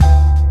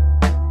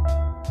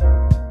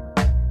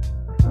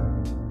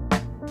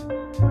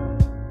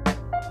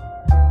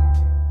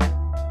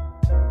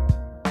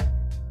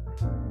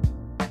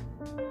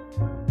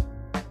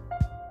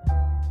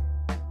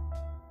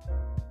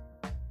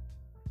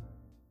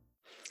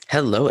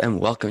Hello and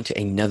welcome to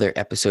another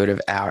episode of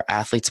Our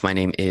Athletes. My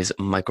name is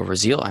Michael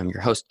Raziel. I'm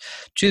your host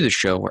to the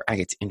show where I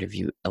get to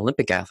interview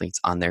Olympic athletes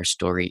on their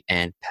story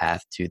and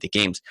path to the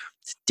games.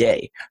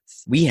 Today,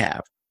 we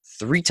have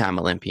three-time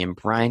Olympian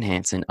Brian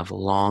Hansen of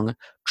long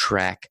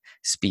track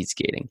speed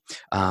skating.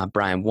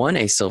 Brian won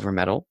a silver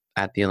medal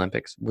at the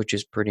Olympics, which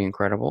is pretty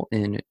incredible,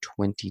 in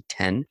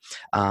 2010.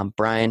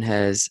 Brian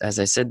has, as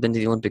I said, been to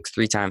the Olympics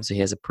three times, so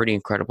he has a pretty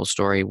incredible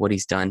story, what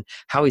he's done,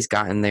 how he's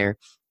gotten there,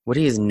 what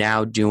he is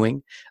now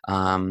doing,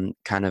 kind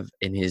of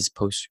in his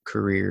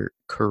post-career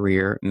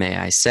career, may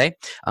I say.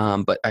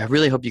 But I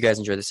really hope you guys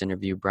enjoy this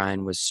interview.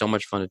 Brian was so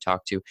much fun to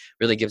talk to.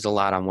 Really gives a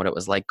lot on what it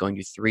was like going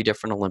to three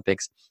different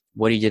Olympics,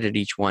 what he did at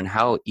each one,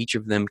 how each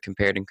of them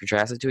compared and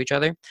contrasted to each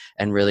other,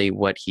 and really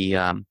what he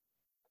got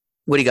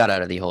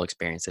out of the whole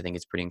experience. I think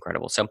it's pretty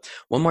incredible. So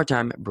one more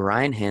time,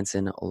 Brian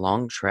Hansen,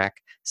 long track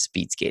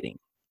speed skating.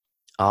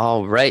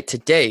 All right,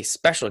 today,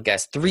 special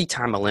guest,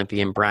 three-time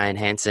Olympian Brian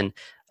Hansen,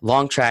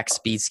 long track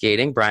speed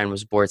skating. Brian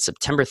was born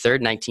September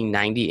 3rd,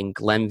 1990 in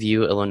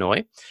Glenview,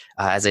 Illinois.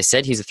 As I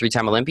said, he's a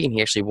three-time Olympian.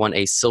 He actually won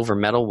a silver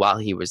medal while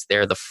he was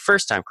there the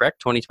first time, correct?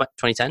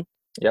 2010?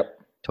 Yep.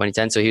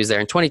 2010. So he was there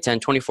in 2010,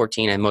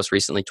 2014, and most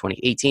recently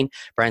 2018.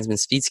 Brian's been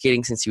speed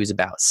skating since he was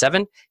about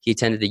 7. He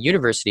attended the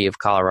University of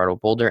Colorado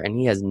Boulder, and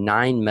he has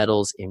 9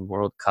 medals in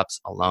World Cups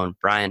alone.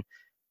 Brian,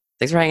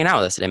 thanks for hanging out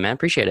with us today, man.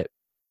 Appreciate it.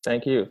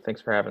 Thank you.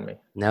 Thanks for having me.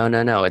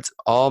 No. It's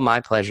all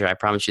my pleasure. I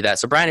promise you that.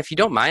 So, Brian, if you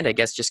don't mind, I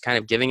guess just kind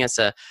of giving us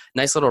a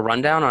nice little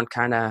rundown on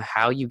kind of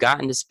how you got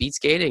into speed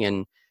skating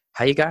and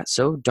how you got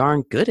so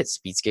darn good at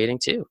speed skating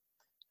too.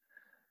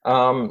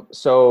 I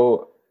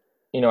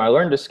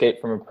learned to skate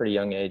from a pretty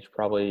young age,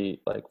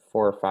 probably like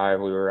 4 or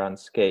 5. We were on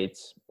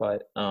skates,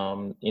 but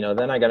then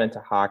I got into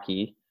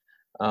hockey,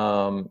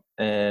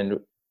 and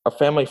a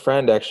family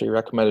friend actually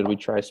recommended we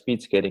try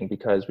speed skating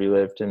because we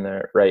lived in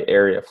the right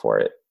area for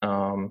it.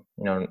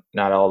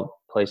 Not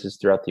all places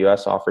throughout the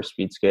U.S. offer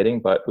speed skating,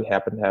 but we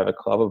happened to have a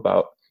club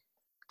about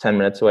 10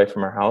 minutes away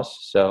from our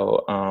house.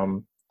 So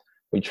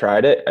we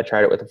tried it. I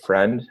tried it with a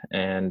friend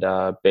and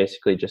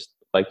basically just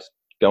liked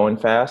going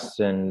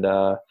fast, and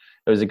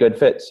it was a good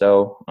fit.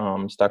 So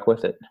stuck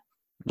with it.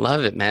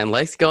 Love it, man.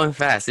 Life's going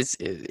fast.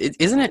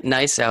 Isn't it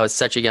nice how at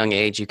such a young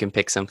age you can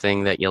pick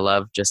something that you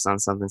love just on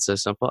something so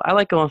simple? I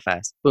like going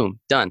fast. Boom,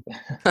 done.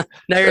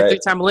 Now you're a Right.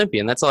 three-time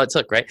Olympian. That's all it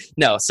took, right?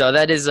 No, so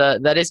that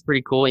is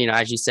pretty cool.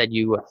 As you said,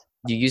 you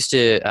used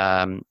to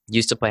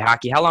play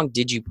hockey. How long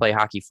did you play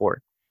hockey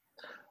for?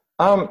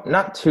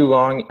 Not too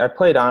long. I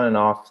played on and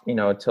off,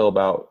 until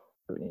about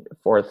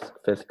 4th,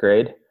 5th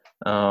grade.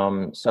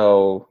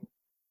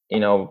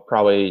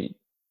 Probably,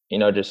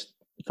 just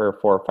for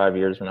 4 or 5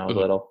 years when I was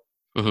little.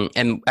 Mm-hmm.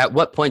 And at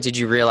what point did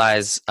you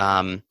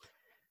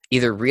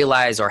either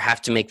realize or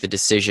have to make the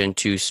decision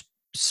to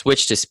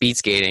switch to speed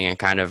skating and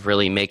kind of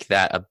really make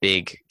that a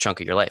big chunk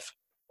of your life?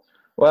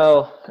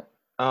 Well,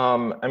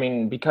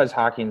 because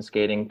hockey and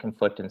skating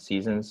conflict in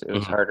seasons, it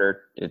was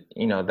harder.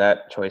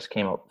 That choice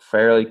came up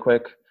fairly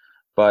quick.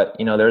 But,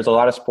 there's a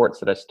lot of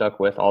sports that I stuck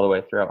with all the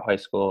way throughout high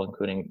school,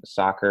 including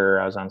soccer.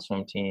 I was on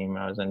swim team.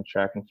 I was in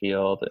track and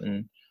field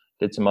and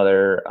did some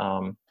other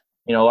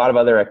a lot of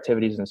other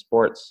activities in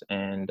sports,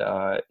 and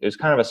it was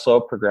kind of a slow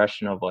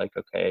progression of like,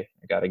 okay,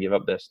 I got to give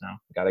up this now.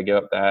 I got to give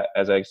up that.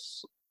 As I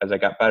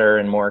got better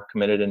and more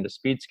committed into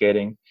speed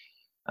skating,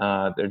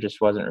 there just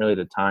wasn't really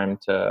the time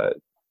to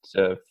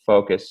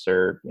focus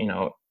or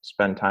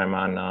spend time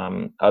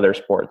on other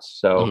sports.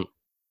 So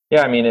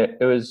it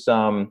was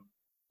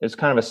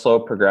kind of a slow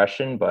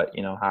progression, but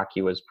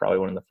hockey was probably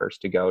one of the first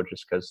to go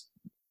just because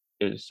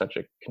it was such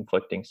a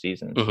conflicting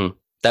season. Mm-hmm.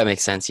 That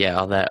makes sense. Yeah,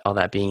 all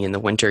that being in the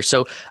winter.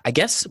 So I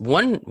guess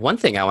one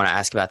thing I want to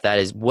ask about that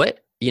is what,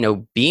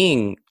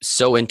 being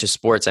so into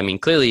sports. I mean,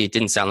 clearly it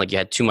didn't sound like you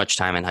had too much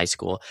time in high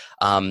school.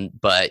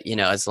 But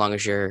as long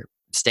as you're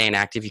staying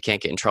active, you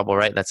can't get in trouble,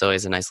 right? That's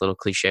always a nice little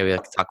cliche we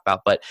like to talk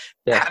about. But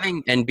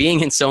having and being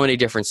in so many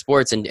different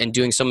sports and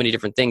doing so many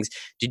different things,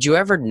 did you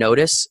ever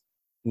notice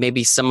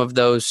maybe some of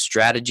those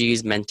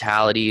strategies,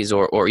 mentalities,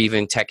 or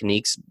even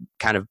techniques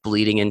kind of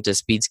bleeding into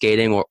speed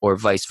skating or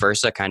vice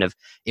versa, kind of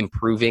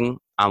improving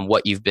on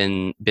what you've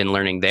been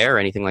learning there or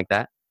anything like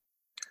that?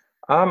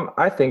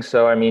 I think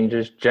so. I mean,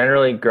 just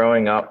generally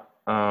growing up,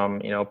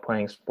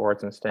 playing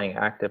sports and staying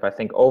active, I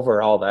think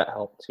overall that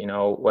helped,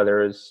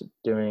 whether it's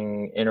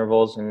doing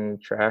intervals in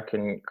track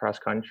and cross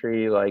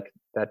country, like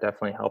that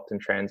definitely helped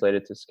and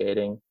translated to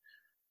skating.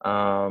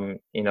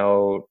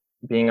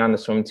 Being on the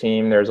swim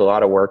team, there's a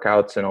lot of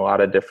workouts and a lot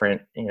of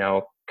different,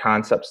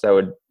 concepts that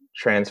would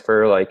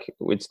transfer. Like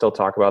we'd still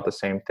talk about the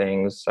same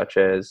things, such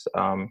as,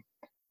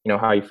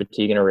 how you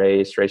fatigue in a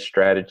race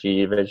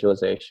strategy,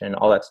 visualization,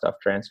 all that stuff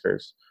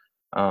transfers.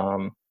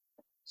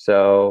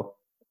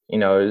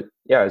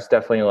 It's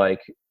definitely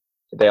like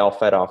they all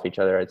fed off each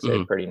other, I'd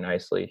say pretty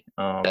nicely,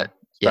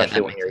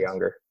 especially when you're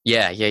younger.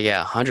 Yeah,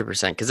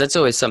 100%. Because that's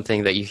always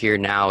something that you hear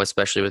now,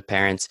 especially with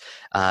parents,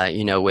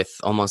 with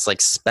almost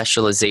like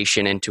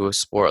specialization into a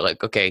sport.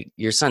 Like, okay,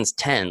 your son's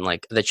 10,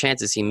 like the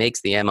chances he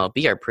makes the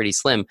MLB are pretty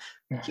slim.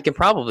 he can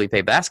probably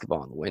play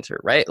basketball in the winter,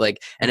 right?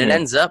 Like, and it Mhm.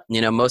 ends up,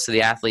 most of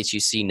the athletes you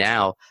see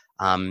now,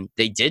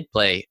 they did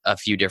play a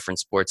few different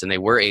sports and they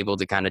were able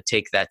to kind of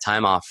take that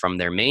time off from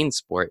their main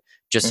sport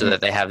just so Mhm.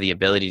 that they have the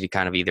ability to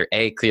kind of either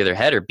A, clear their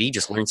head, or B,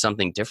 just learn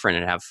something different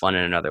and have fun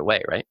in another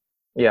way, right?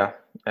 Yeah,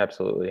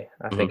 absolutely.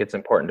 I Mm-hmm. think it's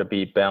important to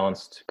be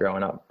balanced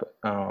growing up.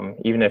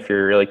 Even if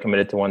you're really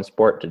committed to one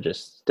sport, to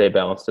just stay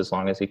balanced as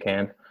long as you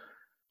can.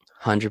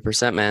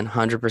 100%, man.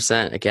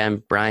 100%.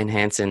 Again, Brian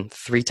Hansen,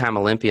 three-time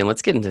Olympian.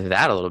 Let's get into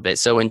that a little bit.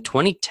 So in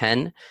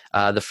 2010,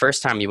 the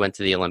first time you went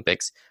to the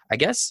Olympics, I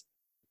guess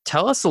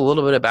tell us a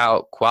little bit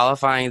about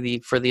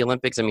qualifying for the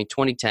Olympics. I mean,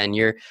 2010,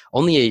 you're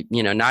only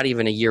not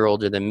even a year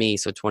older than me.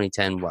 So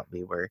 2010, what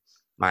we were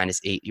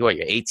 -8. You're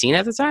 18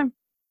 at the time?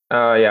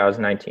 Yeah, I was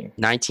 19.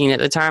 19 at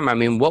the time. I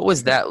mean, what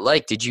was Mhm. that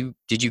like? Did you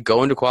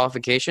go into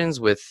qualifications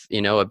with,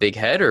 a big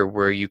head, or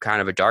were you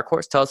kind of a dark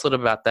horse? Tell us a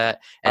little about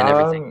that and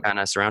everything Um, kind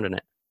of surrounding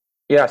it.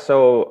 yeah,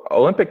 so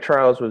Olympic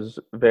trials was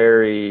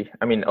very,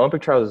 I mean,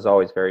 Olympic trials is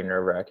always very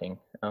nerve-wracking,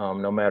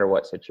 no matter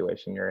what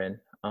situation you're in.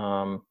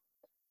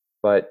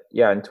 But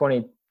yeah, in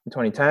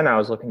 2010, I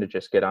was looking to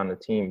just get on the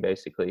team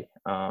basically.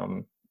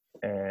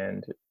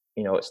 And,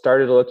 it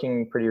started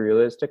looking pretty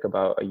realistic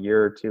about a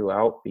year or two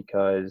out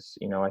because,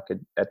 I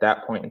could, at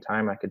that point in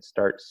time, I could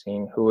start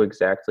seeing who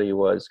exactly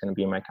was going to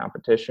be my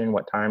competition,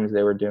 what times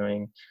they were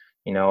doing.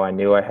 I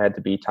knew I had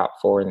to be top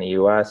four in the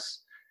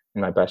US,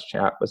 and my best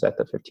shot was at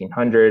the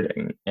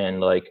 1500.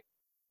 And like,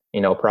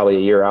 probably a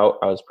year out,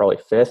 I was probably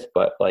fifth,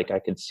 but like I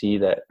could see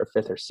that, or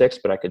fifth or sixth,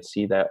 but I could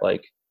see that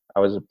like I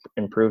was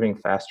improving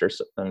faster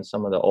than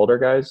some of the older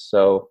guys.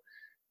 So,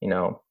 you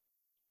know,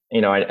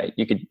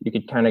 you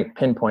could kind of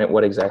pinpoint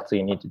what exactly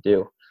you need to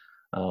do.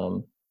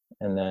 Um,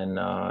 and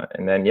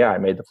then, yeah, I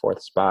made the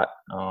fourth spot.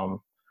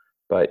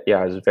 But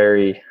yeah, it was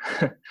very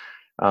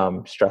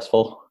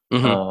stressful,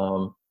 Hmm.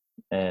 um,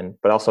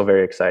 but also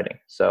very exciting.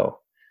 So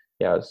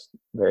yeah, I was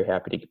very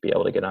happy to be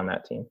able to get on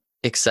that team.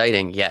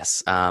 Exciting,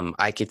 yes.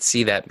 I could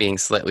see that being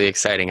slightly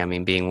exciting. I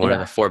mean, being one of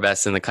the Yeah. four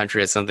best in the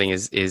country at something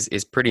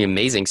is pretty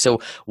amazing.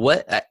 So,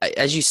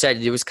 as you said,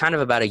 it was kind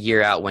of about a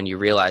year out when you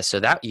realized. So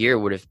that year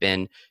would have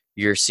been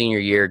your senior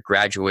year,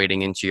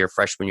 graduating into your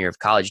freshman year of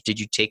college. Did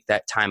you take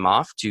that time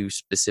off to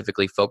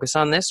specifically focus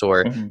on this,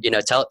 or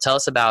Mhm. tell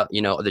us about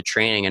the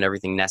training and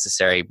everything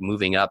necessary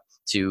moving up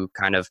to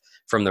kind of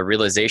from the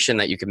realization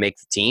that you could make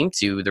the team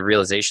to the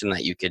realization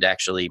that you could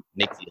actually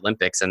make the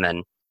Olympics and then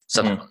Mhm.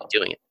 subsequently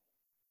doing it.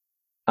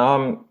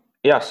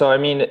 Yeah, so I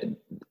mean,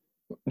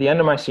 the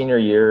end of my senior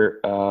year,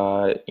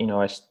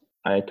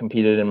 I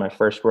competed in my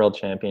first world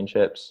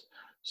championships.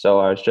 So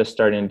I was just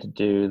starting to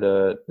do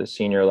the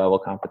senior level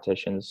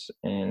competitions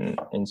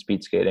in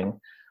speed skating.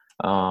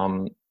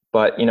 Um,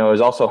 but it was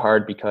also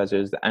hard because it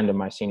was the end of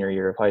my senior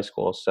year of high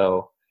school.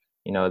 So,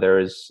 there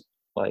was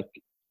like,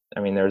 I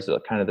mean, there's a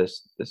kind of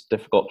this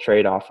difficult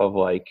trade off of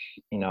like,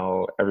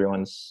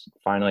 everyone's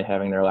finally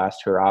having their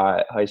last hurrah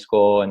at high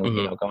school and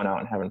Hmm. going out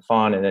and having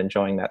fun and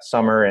enjoying that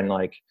summer. And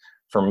like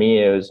for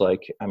me, it was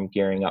like I'm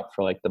gearing up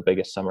for like the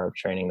biggest summer of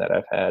training that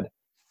I've had,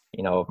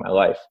 of my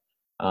life.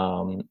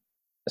 Um,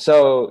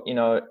 so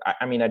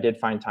I mean, I did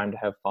find time to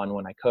have fun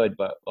when I could,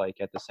 but like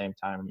at the same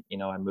time,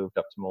 I moved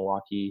up to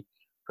Milwaukee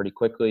pretty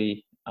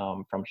quickly,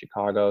 from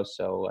Chicago.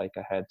 So like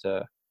I had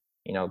to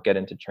get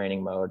into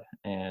training mode.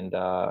 And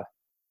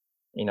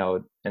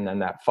then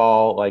that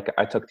fall, like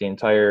I took the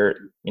entire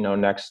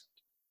next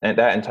and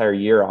that entire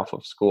year off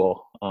of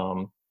school,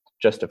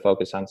 just to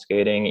focus on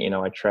skating.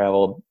 I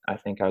traveled, I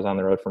think I was on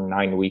the road for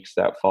 9 weeks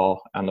that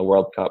fall on the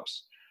World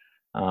Cups.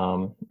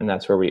 And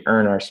that's where we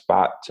earn our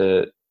spot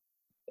to,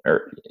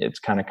 or it's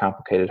kind of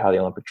complicated how the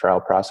Olympic trial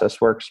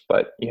process works,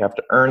 but you have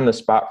to earn the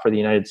spot for the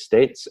United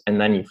States and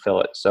then you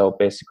fill it. So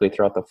basically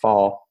throughout the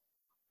fall,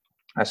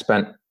 I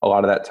spent a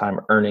lot of that time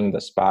earning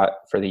the spot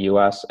for the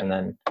US. And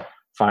then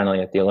finally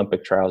at the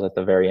Olympic trials, at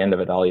the very end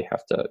of it all, you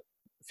have to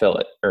fill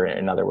it, or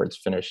in other words,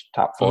 finish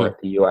top four Hmm. at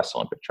the US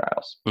Olympic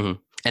trials. Hmm.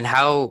 And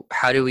how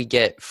do we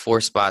get four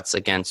spots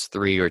against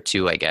three or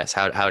two? I guess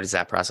how does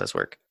that process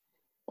work?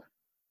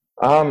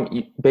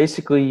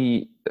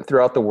 Basically,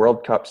 throughout the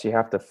World Cups, you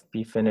have to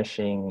be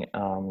finishing,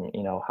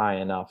 high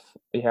enough.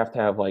 You have to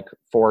have like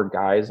four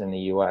guys in the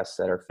U.S.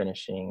 that are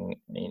finishing.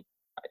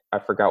 I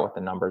forgot what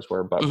the numbers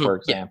were, but Hmm. for Yeah,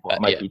 example,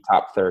 it might yeah. be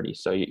top 30.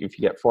 So if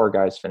you get four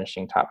guys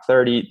finishing top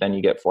 30, then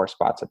you get four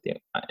spots in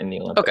the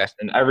Okay. Olympics.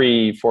 And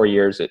every 4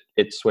 years,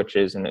 it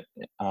switches, and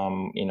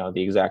the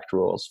exact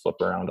rules flip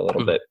around a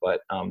little Mhm. bit,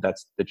 but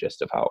that's the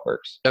gist of how it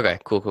works. Okay,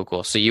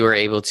 cool. So you were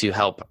able to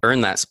help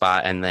earn that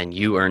spot and then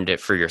you earned it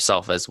for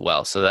yourself as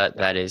well. So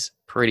that is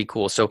pretty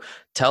cool. So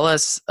tell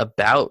us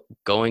about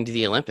going to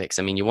the Olympics.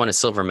 I mean, you won a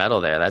silver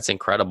medal there. That's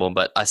incredible.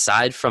 But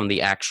aside from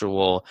the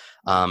actual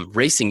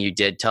racing you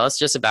did, tell us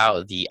just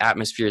about the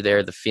atmosphere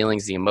there, the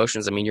feelings, the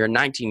emotions. I mean, you're a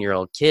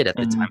 19-year-old kid at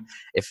the time. Mhm.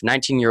 If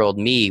 19-year-old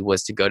me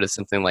was to go to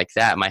something like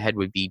that, my head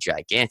would be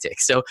gigantic.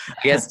 So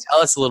I guess tell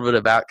us a little bit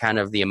about kind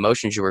of the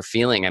emotions you were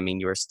feeling. I mean,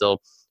 you were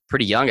still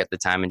pretty young at the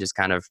time and just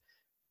kind of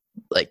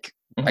like,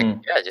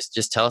 Mhm. yeah,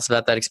 just tell us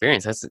about that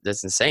experience.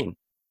 That's insane.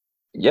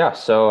 Yeah,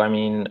 so I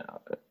mean,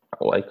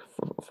 like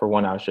for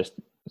one, I was just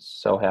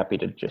so happy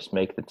to just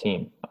make the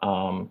team.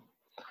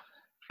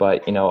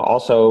 But,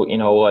 also,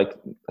 like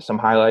some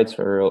highlights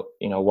for,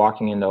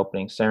 walking into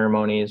opening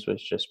ceremonies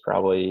was just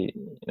probably,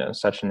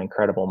 such an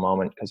incredible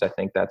moment, because I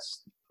think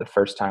that's the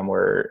first time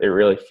where it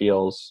really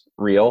feels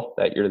real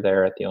that you're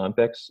there at the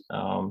Olympics,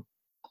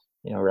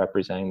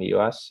 representing the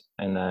U.S.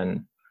 And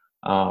then,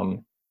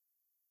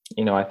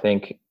 I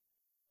think,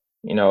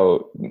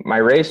 my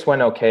race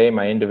went okay,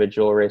 my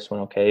individual race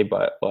went okay,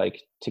 but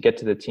like to get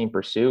to the team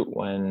pursuit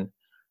when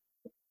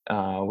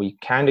we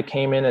kind of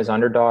came in as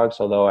underdogs,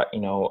 although,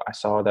 I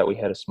saw that we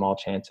had a small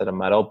chance at a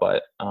medal,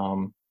 but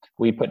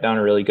we put down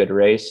a really good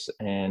race,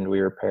 and we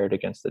were paired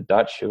against the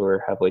Dutch, who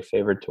were heavily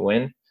favored to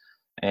win.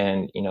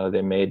 And,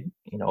 they made,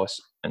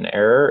 an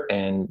error,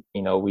 and,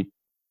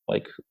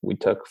 we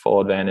took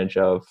full advantage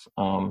of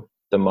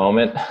the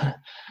moment.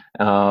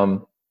 And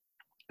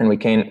we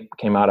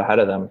came out ahead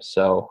of them.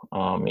 So,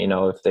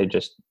 if they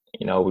just,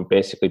 we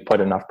basically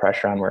put enough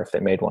pressure on where if they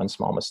made one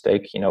small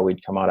mistake,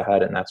 we'd come out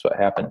ahead, and that's what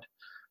happened.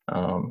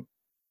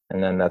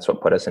 And then that's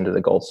what put us into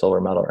the gold,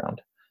 silver medal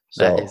round.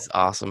 So that is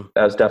awesome.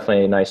 That was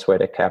definitely a nice way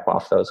to cap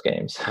off those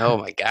games. Oh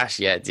my gosh,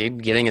 yeah,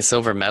 dude, getting a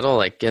silver medal,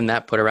 like getting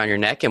that put around your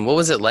neck. And what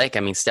was it like? I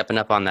mean, stepping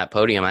up on that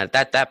podium at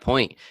that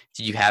point,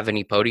 did you have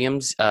any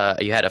podiums?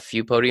 You had a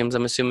few podiums,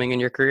 I'm assuming, in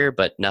your career,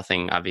 but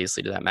nothing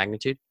obviously to that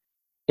magnitude.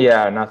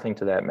 Yeah, nothing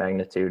to that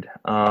magnitude.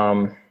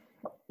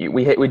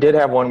 We did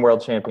have one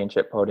world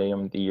championship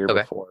podium the year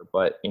before,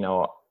 but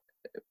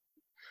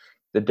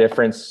the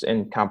difference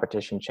in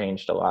competition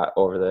changed a lot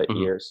over the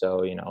year.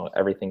 So,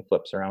 everything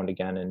flips around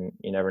again, and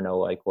you never know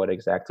like what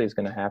exactly is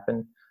going to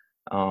happen.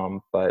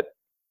 But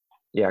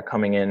yeah,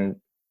 coming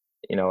in,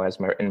 in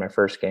my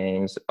first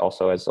games,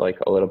 also as like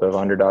a little bit of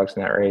underdogs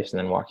in that race, and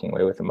then walking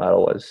away with a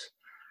medal was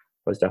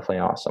definitely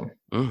awesome.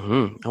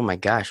 Oh my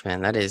gosh,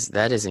 man, that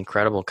is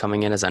incredible,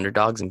 coming in as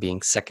underdogs and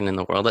being second in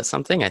the world at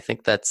something. I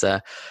think that's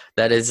a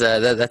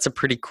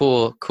pretty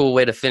cool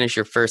way to finish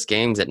your first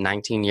games at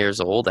 19 years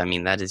old. I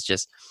mean, that is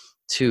just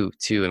too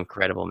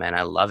incredible, man.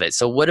 I love it.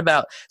 So what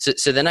about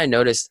so then I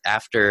noticed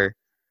after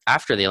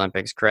the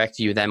Olympics, correct,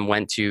 you then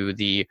went to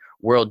the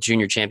World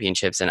Junior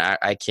Championships, and I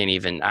don't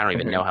even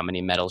know how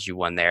many medals you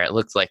won there. It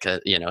looked like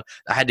I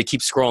had to keep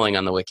scrolling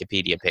on the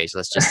Wikipedia page,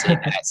 let's just say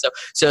that.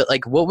 So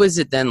like, what was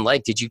it then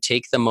like? Did you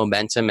take the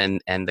momentum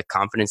and the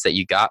confidence that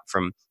you got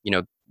from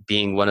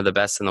being one of the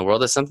best in the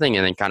world at something,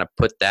 and then kind of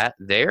put that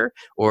there?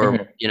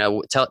 Or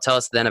tell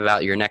us then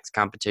about your next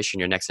competition,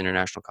 your next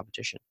international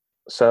competition.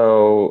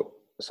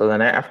 So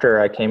then after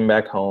I came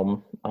back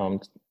home,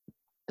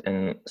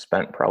 and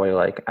spent probably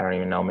like, I don't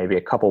even know, maybe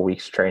a couple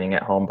weeks training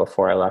at home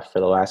before I left for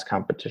the last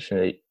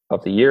competition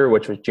of the year,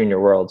 which was Junior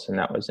Worlds, and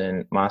that was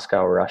in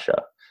Moscow,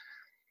 Russia.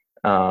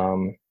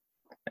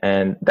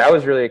 And that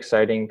was really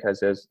exciting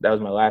because that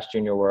was my last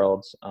Junior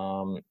Worlds.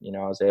 I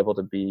was able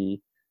to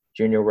be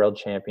Junior World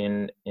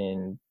Champion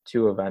in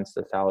two events,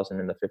 the 1,000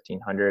 and the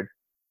 1,500.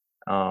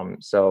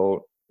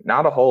 So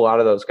not a whole lot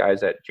of those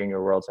guys at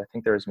Junior Worlds. I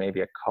think there was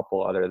maybe a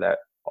couple other that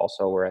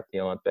also were at the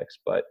Olympics,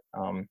 but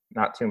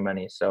not too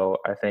many. So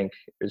I think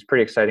it was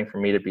pretty exciting for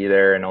me to be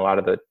there, and a lot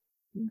of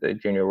the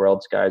Junior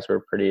Worlds guys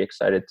were pretty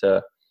excited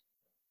to,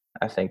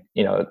 I think,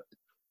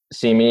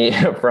 see me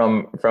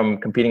from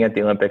competing at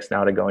the Olympics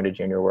now to going to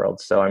Junior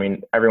Worlds. So I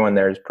mean, everyone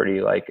there is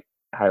pretty like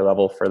high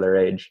level for their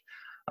age.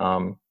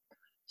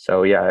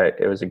 So yeah,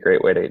 it was a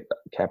great way to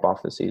cap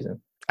off the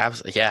season.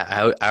 Absolutely,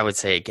 yeah. I would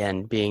say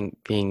again, being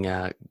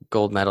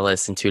gold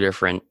medalist in two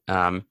different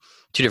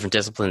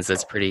disciplines,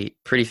 that's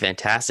pretty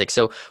fantastic.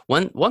 So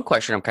one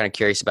question I'm kind of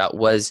curious about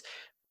was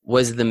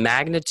the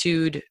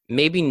magnitude,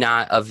 maybe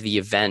not of the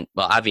event,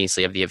 well,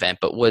 obviously of the event,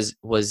 but was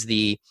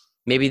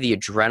maybe the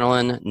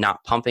adrenaline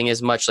not pumping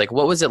as much? Like,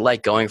 what was it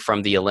like going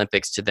from the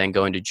Olympics to then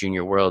going to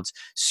Junior Worlds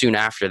soon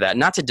after that?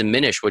 Not to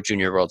diminish what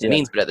Junior Worlds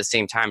means, but at the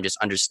same time, just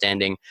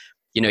understanding,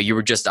 you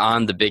were just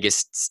on the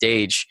biggest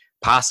stage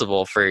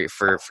possible for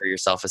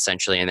yourself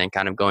essentially, and then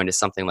kind of going to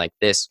something like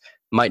this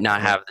might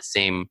not have the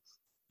same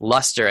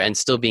luster, and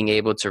still being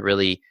able to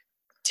really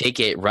take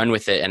it, run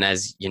with it, and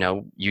as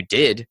you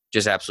did,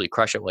 just absolutely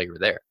crush it while you were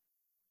there.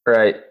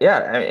 Right.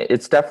 Yeah. I mean,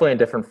 it's definitely a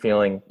different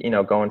feeling,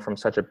 going from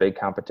such a big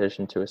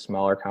competition to a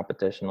smaller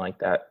competition like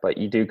that. But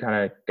you do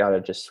kind of got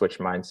to just switch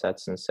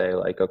mindsets and say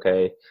like,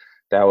 okay,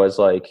 that was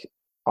like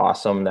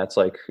awesome. That's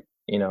like,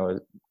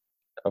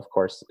 of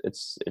course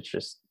it's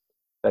just,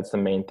 that's the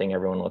main thing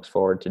everyone looks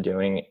forward to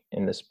doing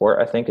in the sport,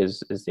 I think,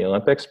 is the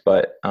Olympics.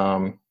 But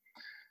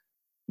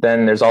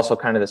then there's also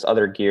kind of this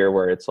other gear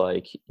where it's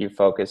like you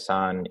focus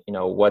on,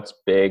 what's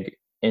big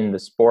in the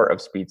sport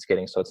of speed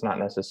skating. So it's not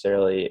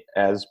necessarily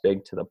as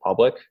big to the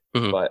public,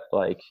 but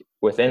like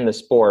within the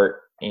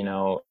sport,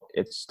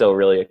 it's still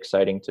really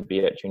exciting to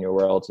be at Junior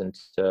Worlds and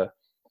to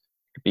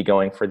be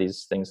going for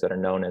these things that are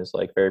known as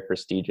like very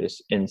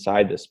prestigious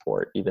inside the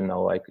sport, even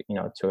though like,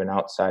 to an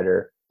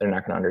outsider, they're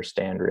not going to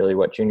understand really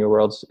what Junior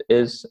Worlds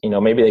is.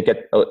 Maybe they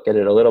get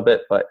it a little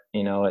bit, but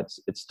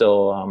it's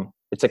still,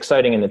 it's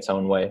exciting in its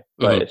own way,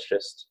 but it's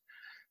just,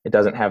 it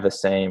doesn't have the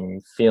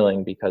same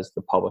feeling because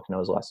the public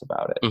knows less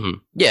about it.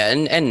 Yeah,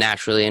 and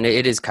naturally, and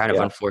it is kind of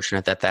Yeah.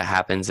 unfortunate that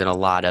happens in a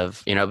lot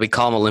of, we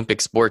call them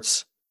Olympic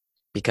sports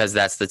because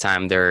that's the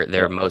time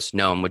they're most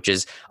known, which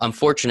is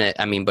unfortunate.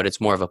 I mean, but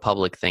it's more of a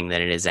public thing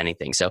than it is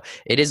anything. So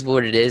it is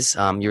what it is.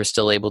 You're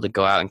still able to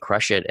go out and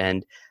crush it,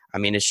 and I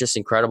mean, it's just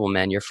incredible,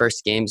 man. Your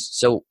first games.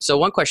 So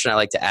one question I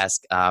like to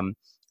ask,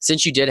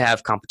 since you did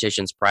have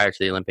competitions prior to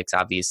the Olympics,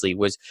 obviously,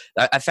 was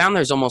I found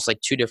there's almost like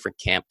two different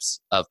camps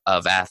of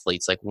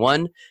athletes. Like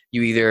one,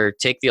 you either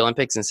take the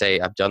Olympics and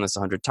say, I've done this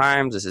 100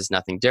 times, this is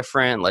nothing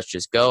different, let's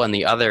just go. And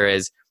the other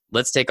is,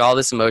 let's take all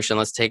this emotion,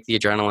 let's take the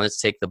adrenaline,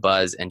 let's take the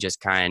buzz and just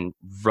kind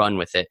of run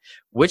with it.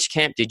 Which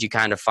camp did you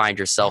kind of find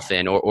yourself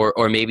in,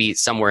 or maybe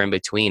somewhere in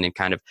between, and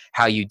kind of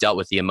how you dealt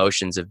with the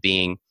emotions of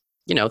being,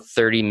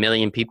 30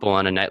 million people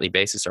on a nightly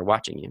basis are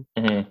watching you?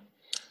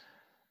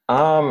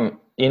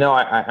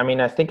 I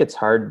mean, I think it's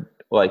hard,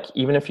 like,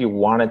 even if you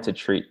wanted to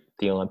treat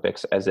the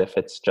Olympics as if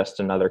it's just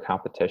another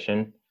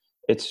competition,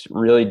 it's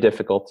really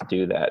difficult to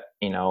do that,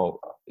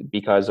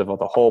 because of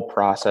the whole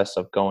process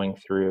of going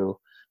through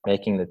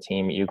making the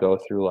team. You go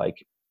through like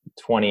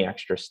 20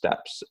 extra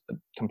steps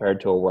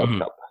compared to a World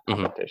Cup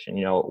competition.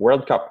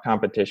 World Cup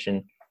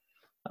competition,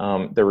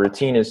 the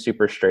routine is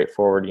super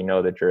straightforward.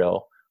 The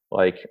drill.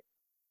 Like,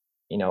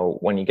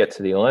 when you get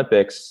to the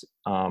Olympics,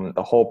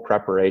 the whole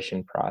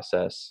preparation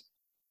process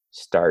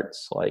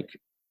starts like,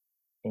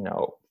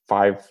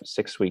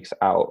 5-6 weeks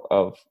out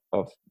of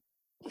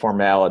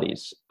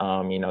formalities.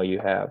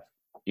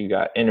 You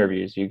got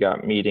interviews, you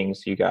got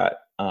meetings, you got,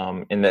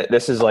 and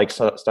this is like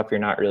stuff you're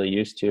not really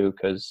used to,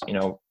 because,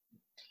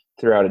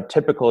 throughout a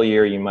typical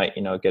year, you might,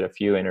 get a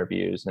few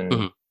interviews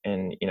and,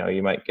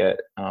 you might get,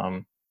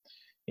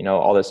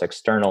 all this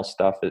external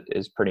stuff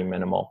is pretty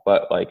minimal,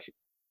 but like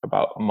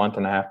about a month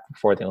and a half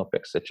before the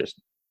Olympics, it just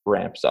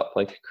ramps up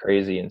like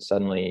crazy. And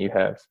suddenly you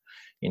have,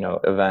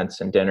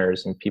 events and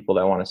dinners and people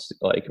that want to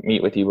like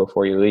meet with you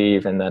before you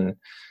leave. And then,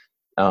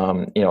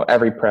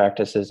 every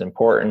practice is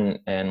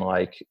important. And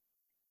like,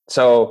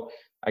 so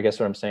I guess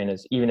what I'm saying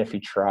is, even if you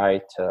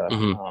try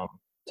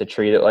to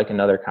treat it like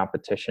another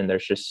competition,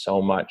 there's just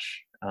so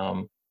much,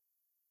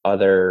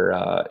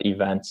 other,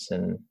 events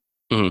and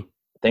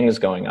things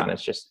going on.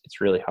 It's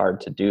really hard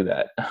to do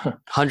that.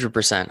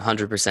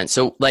 100%.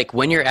 So like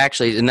when you're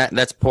actually, and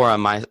that's poor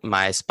on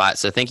my spot.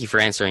 So thank you for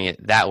answering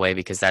it that way,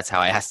 because that's how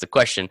I asked the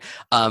question.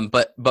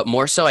 But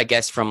more so, I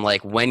guess, from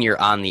like when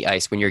you're on the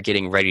ice, when you're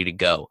getting ready to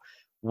go,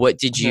 what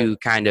did you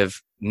kind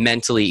of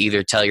mentally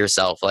either tell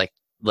yourself like,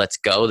 let's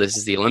go, this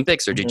is the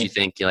Olympics, or did you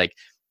think like,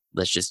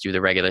 let's just do the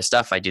regular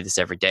stuff, I do this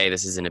every day,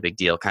 this isn't a big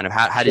deal? Kind of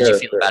how did you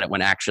feel about it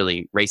when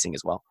actually racing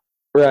as well?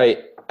 Right.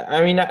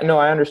 I mean, no,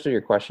 I understood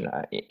your question.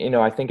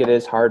 I think it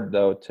is hard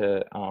though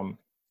to,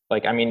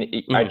 like, I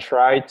mean, I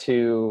try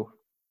to,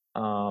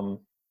 I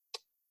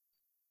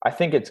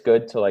think it's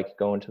good to like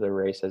go into the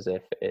race as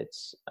if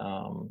it's,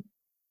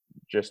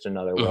 just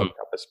another World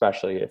Cup,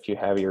 especially if you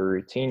have your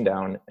routine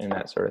down and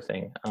that sort of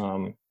thing.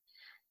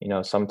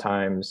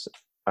 Sometimes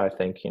I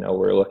think, when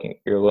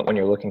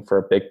you're looking for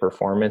a big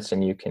performance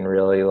and you can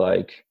really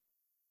like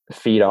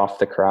feed off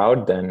the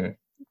crowd, then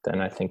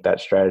I think that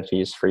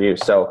strategy is for you.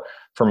 So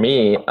for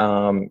me,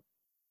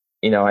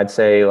 I'd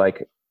say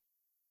like,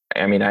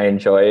 I mean, I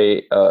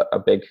enjoy a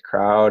big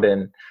crowd,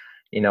 and,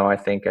 I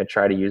think I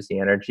try to use the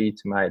energy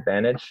to my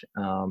advantage.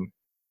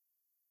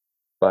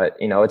 But,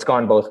 it's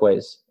gone both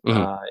ways.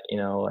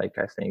 Like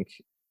I think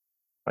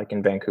like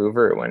in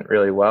Vancouver, it went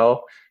really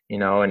well,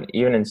 and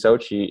even in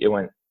Sochi, it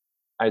went,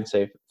 I'd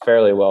say,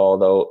 fairly well,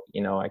 although,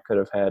 I could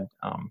have had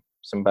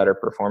some better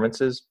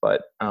performances,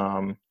 but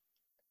I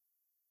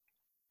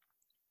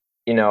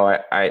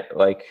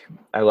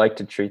like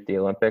to treat the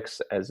Olympics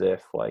as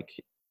if like,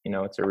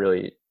 it's a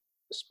really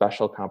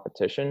special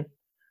competition.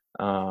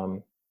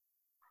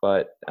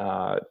 But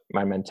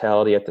my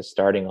mentality at the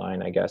starting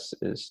line, I guess,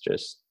 is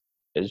just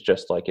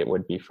like it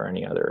would be for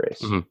any other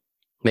race.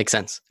 Makes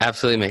sense.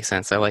 Absolutely makes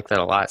sense. I like that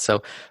a lot. So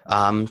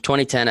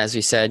 2010, as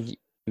we said,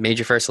 made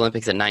your first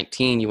Olympics at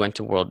 19. You went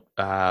to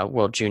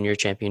World Junior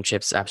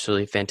Championships.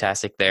 Absolutely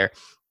fantastic there.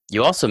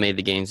 You also made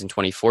the games in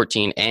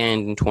 2014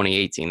 and in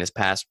 2018, this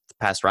past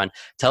run.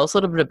 Tell us a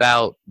little bit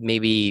about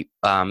maybe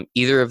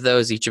either of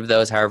those, each of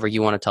those, however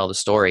you want to tell the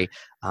story,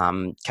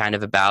 kind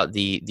of about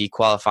the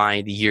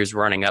qualifying, the years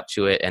running up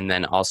to it, and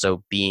then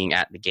also being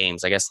at the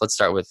games. I guess let's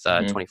start with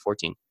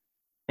 2014.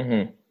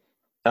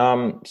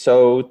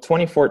 So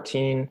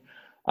 2014,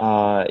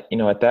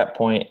 at that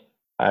point,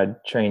 I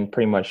trained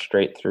pretty much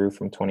straight through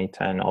from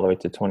 2010 all the way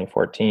to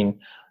 2014.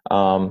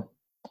 And,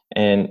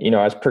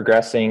 I was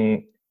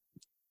progressing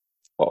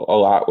a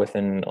lot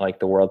within like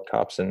the World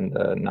Cups and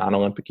the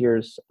non-Olympic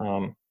years.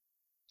 I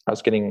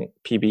was getting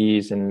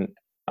PBs, and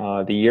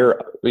the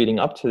year leading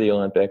up to the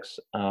Olympics,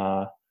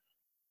 I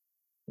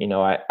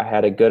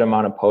had a good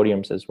amount of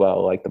podiums as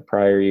well. Like the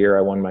prior year,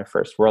 I won my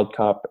first World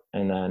Cup,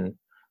 and then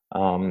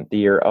the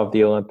year of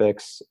the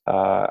Olympics,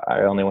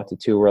 I only went to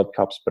 2 World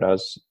Cups, but I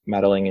was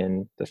medaling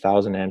in the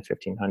 1,000 and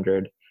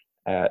 1,500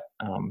 at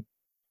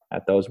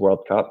those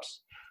World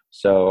Cups.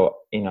 So,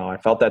 I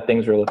felt that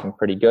things were looking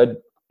pretty good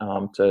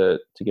to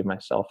give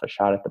myself a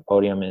shot at the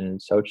podium in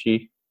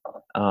Sochi.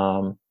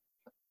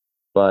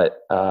 But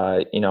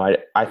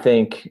I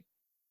think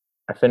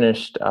I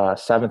finished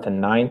seventh and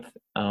ninth.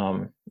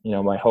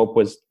 My hope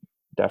was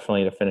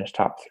definitely to finish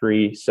top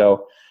three.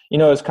 So, it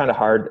was kind of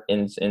hard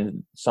in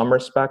some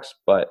respects,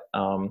 but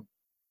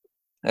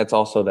that's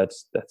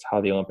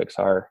how the Olympics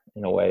are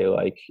in a way.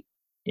 Like,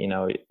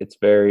 it's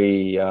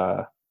very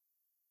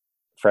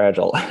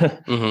fragile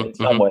in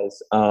some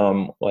ways.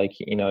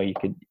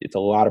 It's a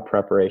lot of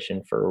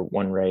preparation for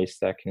one race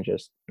that can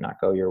just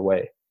not go your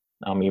way.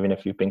 Even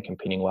if you've been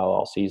competing well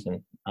all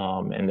season.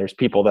 And there's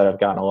people that have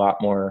gotten a lot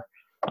more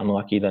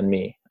unlucky than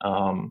me.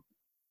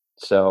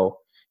 So,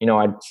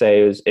 I'd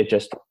say it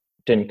just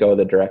didn't go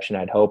the direction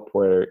I'd hoped,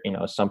 where,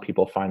 some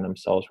people find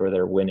themselves where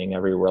they're winning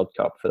every World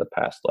Cup for the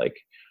past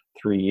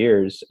 3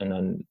 years, and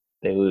then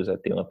they lose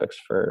at the Olympics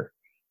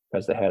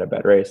because they had a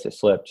bad race, they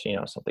slipped,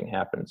 something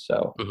happened.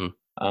 So,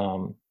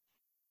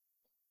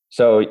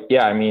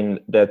 yeah, I mean,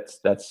 that's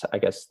I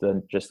guess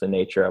just the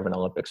nature of an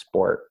Olympic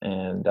sport.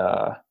 And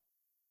I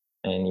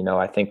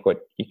think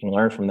what you can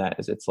learn from that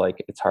is it's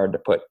hard to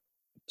put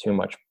too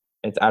much.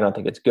 I don't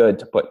think it's good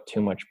to put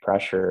too much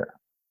pressure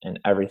and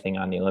everything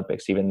on the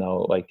Olympics, even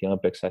though the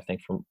Olympics, I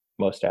think for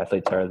most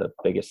athletes are the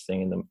biggest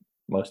thing and the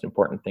most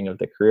important thing of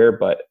the career.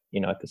 But,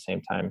 at the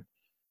same time,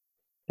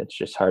 it's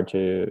just hard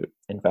to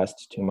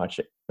invest too much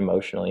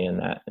emotionally in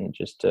that, and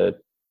just to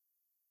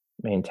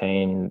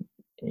maintain,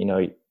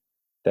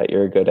 that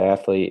you're a good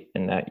athlete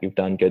and that you've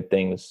done good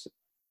things,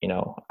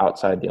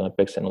 outside the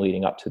Olympics and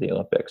leading up to the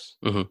Olympics.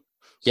 Mm-hmm.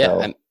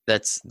 Yeah,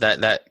 so,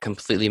 that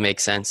completely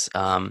makes sense.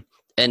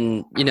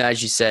 And,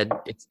 as you said,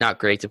 it's not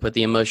great to put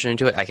the emotion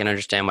into it. I can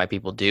understand why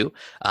people do.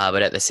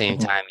 But at the same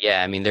time,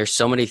 yeah, I mean, there's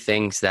so many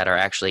things that are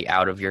actually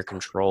out of your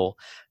control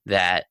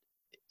that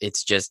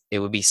it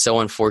would be so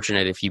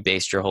unfortunate if you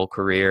based your whole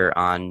career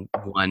on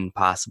one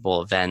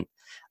possible event.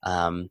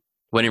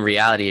 When in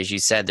reality, as you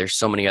said, there's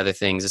so many other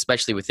things,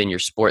 especially within your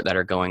sport, that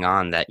are going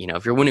on that,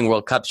 if you're winning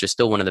World Cups, you're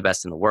still one of the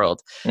best in the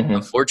world.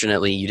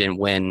 Unfortunately, you didn't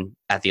win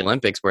at the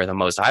Olympics where the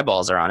most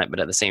eyeballs are on it, but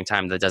at the same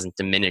time, that doesn't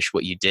diminish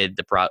what you did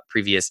the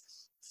previous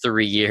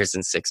 3 years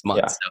and 6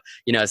 months.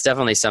 Yeah. So, it's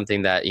definitely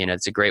something that,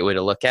 it's a great way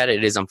to look at it.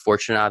 It is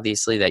unfortunate,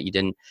 obviously, that you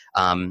didn't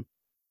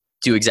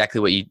do exactly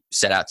what you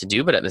set out to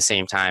do, but at the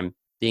same time,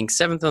 being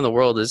seventh in the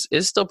world is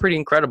still pretty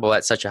incredible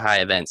at such a high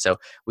event. So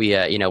we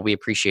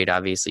appreciate,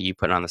 obviously, you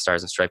putting on the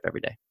stars and stripe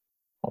every day.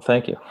 Well,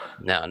 thank you.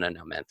 No,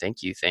 man.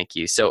 Thank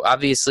you. So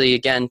obviously,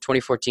 again,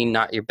 2014,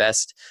 not your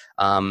best.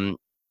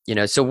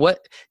 So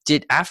what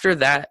did after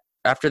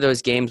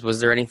those games,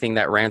 was there anything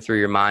that ran through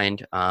your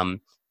mind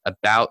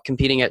about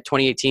competing at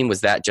 2018?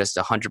 Was that just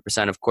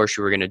 100%, of course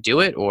you were going to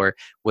do it, or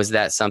was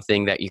that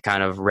something that you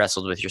kind of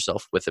wrestled with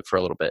yourself with it for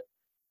a little bit?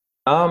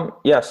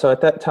 Yeah. So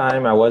at that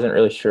time, I wasn't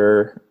really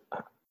sure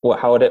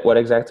what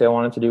exactly I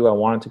wanted to do. I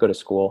wanted to go to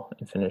school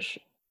and finish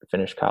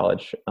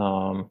college.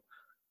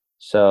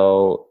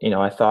 So,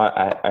 I thought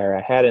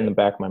I had in the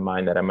back of my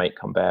mind that I might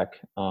come back.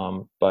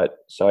 But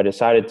so I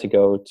decided to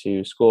go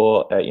to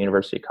school at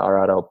University of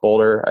Colorado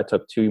Boulder. I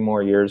took 2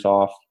 more years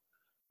off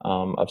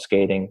of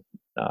skating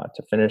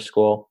to finish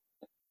school.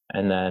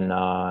 And then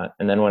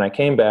when I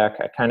came back,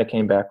 I kind of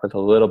came back with a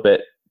little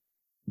bit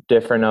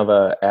different of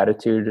a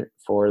attitude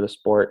for the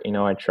sport.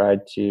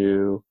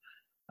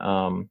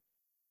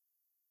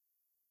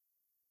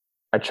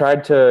 I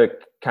tried to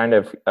kind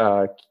of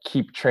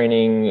keep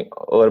training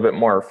a little bit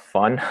more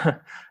fun.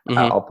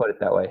 I'll put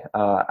it that way.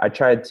 I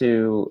tried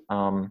to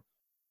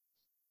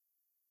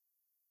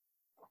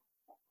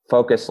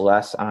focus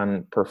less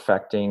on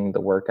perfecting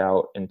the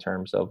workout in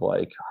terms of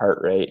heart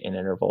rate and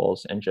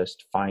intervals, and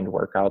just find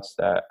workouts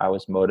that I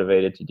was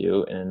motivated to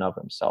do in and of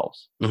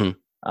themselves.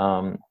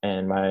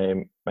 And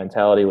my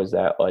mentality was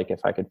that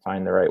if I could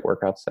find the right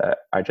workouts that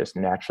I just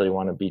naturally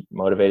want to be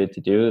motivated to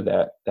do,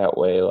 that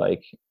way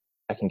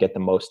I can get the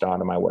most out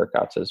of my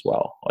workouts as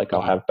well.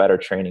 I'll have better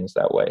trainings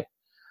that way.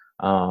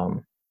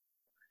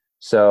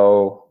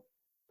 So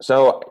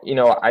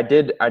I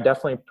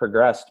definitely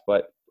progressed,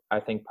 but I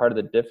think part of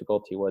the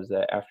difficulty was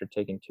that after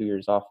taking 2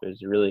 years off, it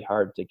was really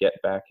hard to get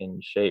back in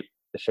the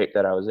shape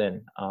that I was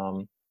in.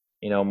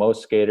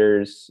 Most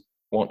skaters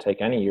won't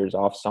take any years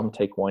off. Some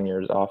take 1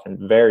 year off, and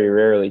very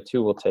rarely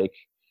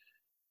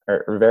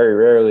very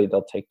rarely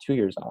they'll take 2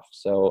 years off.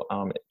 So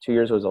 2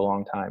 years was a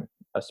long time,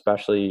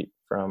 especially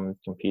from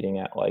competing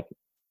at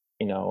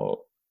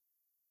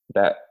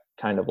that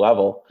kind of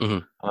level.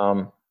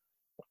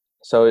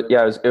 So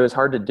yeah, it was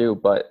hard to do,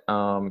 but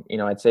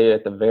I'd say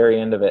at the very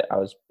end of it, I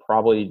was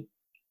probably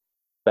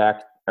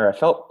back, or I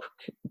felt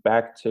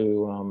back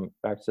to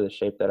the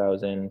shape that I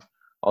was in.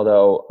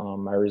 Although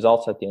my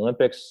results at the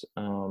Olympics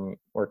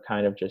were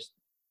kind of just,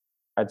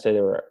 I'd say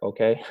they were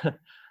okay.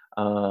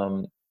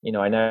 I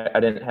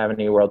didn't have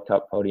any World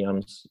Cup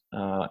podiums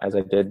as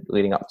I did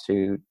leading up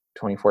to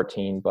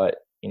 2014, but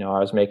I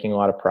was making a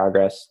lot of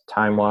progress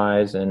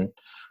time-wise and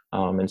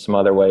in some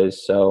other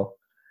ways. So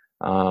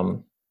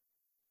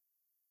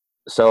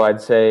so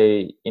I'd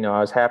say, I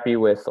was happy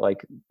with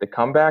like the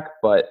comeback,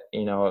 but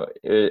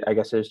I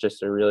guess it was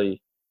just a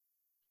really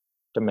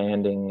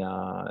demanding,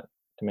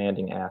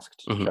 demanding ask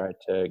to Mhm. try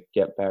to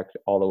get back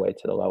all the way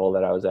to the level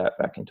that I was at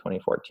back in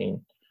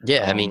 2014.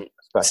 Yeah, I mean,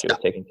 Especially stop,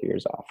 with taking 2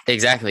 years off.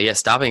 exactly. Yeah,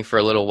 stopping for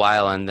a little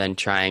while and then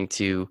trying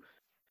to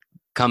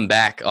come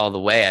back all the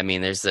way. I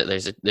mean, there's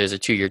a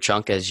 2 year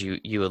chunk as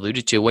you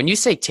alluded to. When you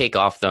say take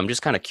off, though, I'm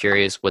just kind of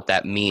curious what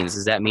that means.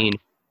 Does that mean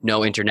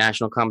no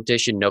international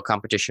competition, no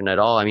competition at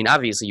all? I mean,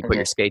 obviously you put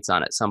your Mhm. skates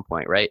on at some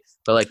point, right?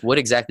 But like, what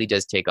exactly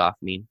does take off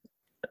mean?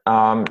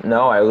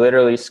 No, I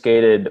literally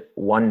skated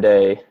one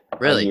day a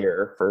Really?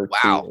 year for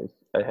two Wow, years.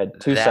 I had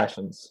two that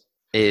sessions.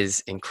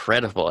 is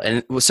incredible.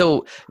 And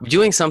so,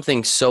 doing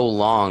something so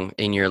long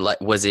in your life,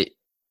 was it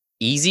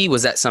easy?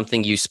 Was that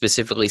something you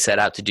specifically set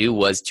out to do?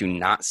 Was to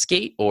not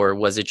skate, or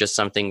was it just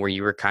something where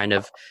you were kind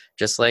of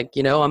just like,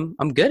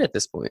 I'm good at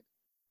this point?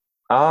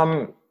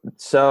 Um,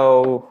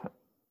 so,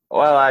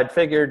 well, I'd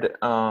figured,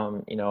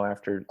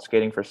 after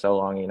skating for so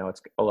long,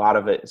 it's a lot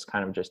of it is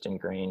kind of just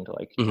ingrained.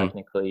 Like Hmm.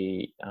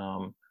 technically,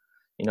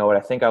 what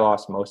I think I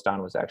lost most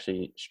on was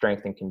actually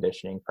strength and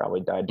conditioning.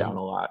 Probably died Hmm. down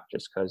a lot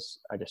just because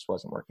I just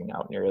wasn't working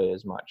out nearly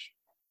as much.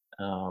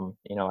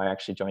 I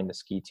actually joined the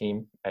ski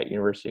team at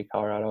University of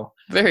Colorado,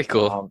 Very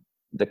cool. um,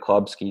 the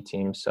club ski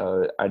team.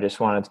 So I just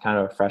wanted kind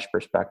of a fresh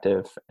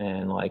perspective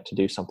and like to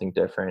do something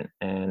different.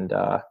 And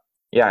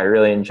yeah, I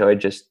really enjoyed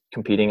just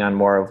competing on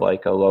more of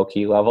like a low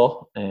key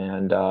level.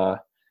 And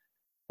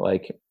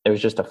like it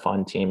was just a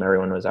fun team.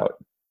 Everyone was out,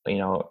 you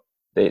know,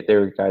 they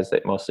were guys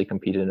that mostly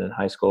competed in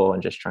high school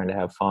and just trying to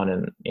have fun.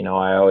 And,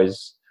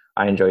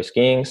 I enjoy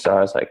skiing. So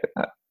I was like,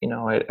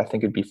 I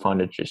think it'd be fun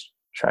to just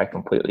try a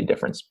completely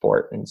different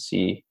sport and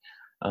see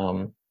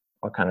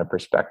what kind of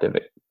perspective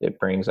it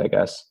brings, I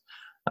guess.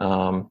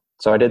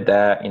 So I did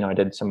that, I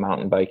did some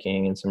mountain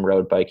biking and some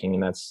road biking,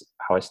 and that's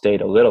how I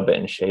stayed a little bit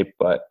in shape.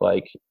 But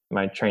like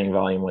my training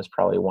volume was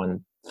probably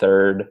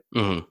 1/3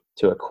 Hmm.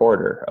 to a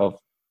quarter of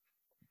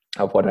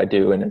what I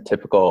do in a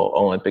typical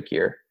Olympic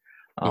year.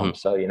 Hmm.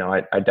 So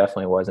I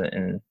definitely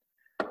wasn't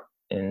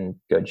in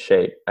good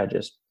shape. I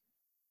just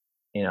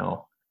you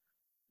know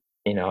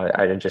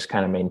I just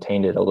kind of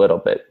maintained it a little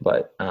bit,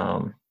 but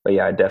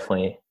yeah, I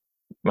definitely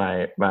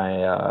my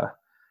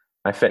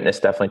fitness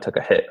definitely took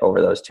a hit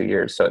over those 2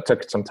 years. So it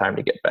took some time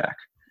to get back.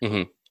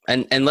 Hmm.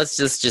 And let's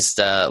just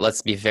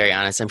let's be very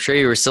honest. I'm sure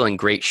you were still in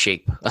great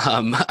shape.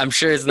 I'm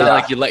sure it's not Yeah.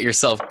 like you let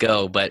yourself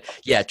go, but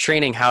yeah,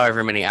 training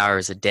however many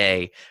hours a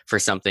day for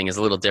something is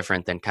a little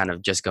different than kind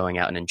of just going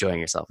out and enjoying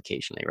yourself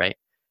occasionally, right?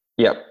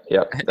 Yep.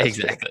 Yep. That's true.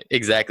 Exactly,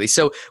 exactly.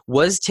 So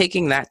was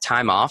taking that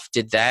time off,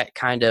 did that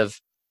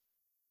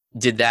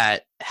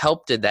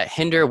help? Did that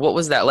hinder? What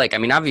was that like? I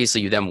mean,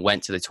 obviously you then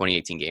went to the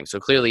 2018 game, so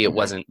clearly it Hmm.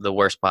 wasn't the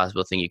worst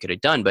possible thing you could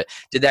have done, but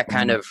did that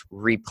kind Hmm. of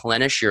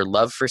replenish your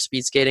love for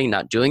speed skating,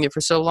 not doing it for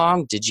so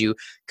long? Did you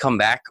come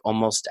back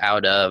almost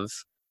out of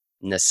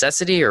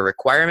necessity or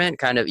requirement,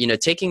 kind of,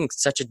 taking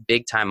such a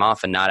big time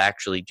off and not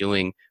actually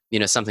doing,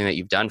 something that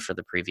you've done for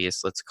the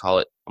previous, let's call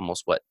it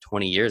almost what,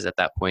 20 years at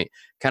that point?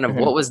 Kind of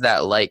what Hmm. was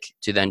that like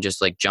to then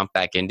just like jump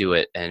back into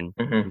it and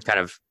Hmm. kind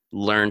of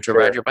learn to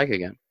ride Sure. your bike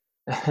again?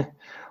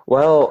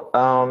 Well,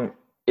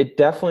 it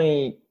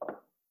definitely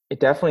it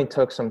definitely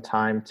took some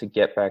time to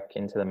get back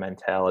into the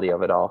mentality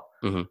of it all.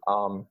 Hmm.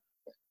 Um,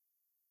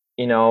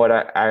 what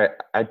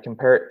I'd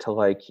compare it to,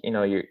 like,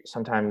 you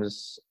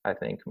sometimes, I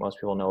think most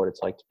people know what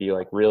it's like to be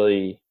like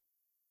really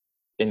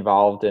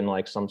involved in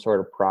like some sort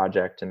of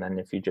project, and then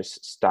if you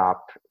just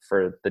stop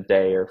for the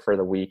day or for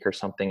the week or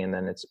something, and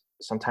then it's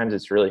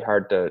really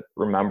hard to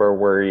remember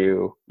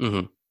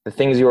Hmm. the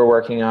things you were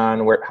working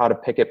on, how to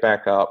pick it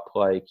back up,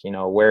 like,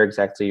 where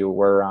exactly you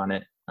were on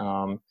it.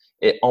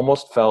 It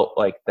almost felt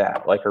like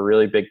that, like a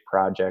really big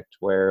project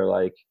where,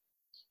 like,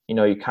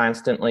 you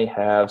constantly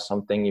have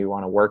something you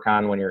want to work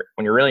on. When you're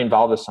really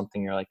involved with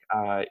something, you're like,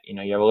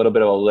 you have a little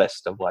bit of a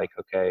list of like,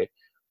 okay,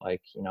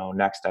 like,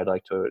 next I'd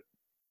like to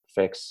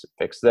fix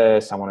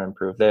this. I want to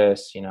improve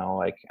this,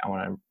 like I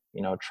want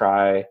to,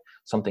 try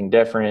something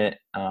different.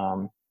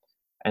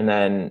 And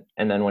then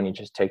when you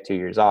just take 2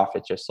 years off,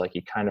 it's just like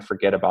you kind of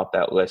forget about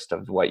that list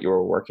of what you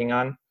were working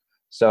on.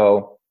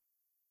 So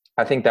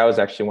I think that was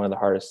actually one of the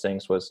hardest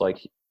things, was like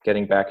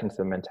getting back into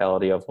the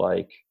mentality of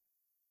like,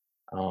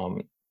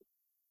 um,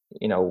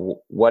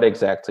 what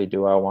exactly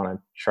do I want to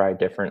try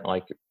different?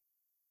 Like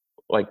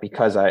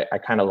because I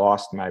kind of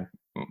lost my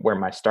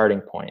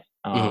starting point,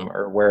 Hmm.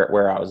 or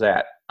where I was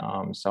at.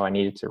 So I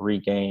needed to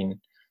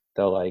regain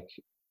the like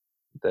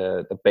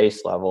the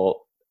base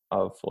level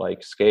of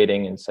like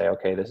skating and say,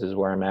 okay, this is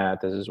where I'm at.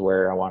 This is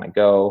where I want to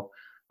go.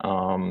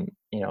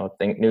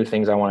 Think new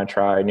things I want to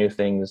try, new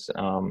things,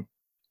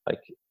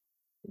 like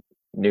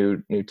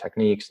new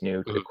techniques,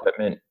 new Hmm.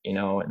 equipment,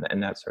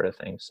 and that sort of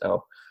thing.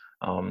 So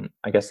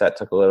I guess that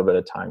took a little bit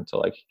of time to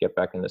like get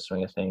back in the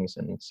swing of things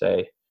and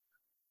say,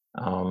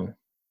 um,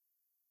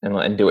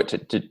 and do it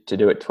to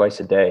do it twice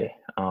a day.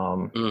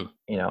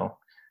 You know,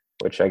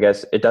 which I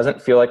guess it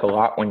doesn't feel like a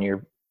lot when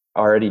you're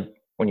already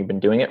when you've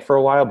been doing it for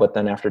a while, but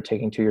then after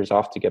taking 2 years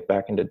off to get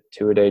back into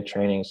 2-a-day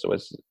trainings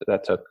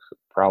that took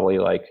probably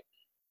like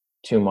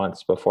 2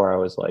 months before I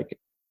was like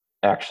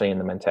actually in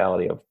the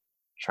mentality of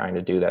trying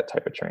to do that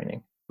type of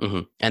training.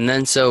 Mm-hmm. And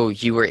then so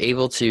you were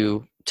able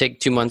to take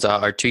 2 months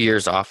off, or 2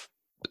 years off,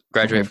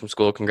 graduate from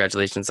school.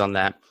 Congratulations on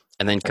that.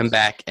 And then come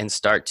back and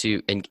start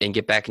to and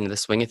get back into the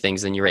swing of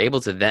things. And you were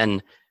able to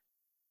then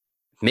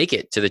make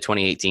it to the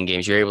 2018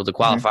 games. You're able to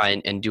qualify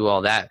and do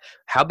all that.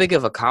 How big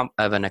of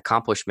an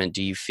accomplishment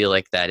do you feel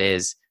like that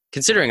is,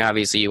 considering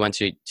obviously you went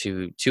to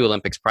 2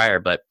 Olympics prior,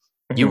 but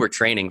you were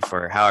training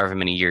for however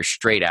many years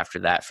straight after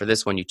that. For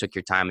this one, you took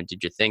your time and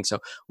did your thing. So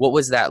what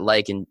was that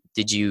like? And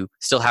did you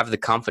still have the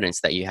confidence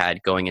that you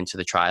had going into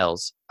the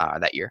trials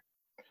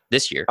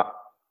this year?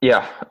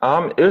 Yeah.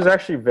 It was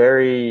actually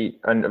very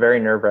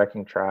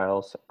nerve-wracking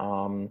trials.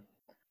 I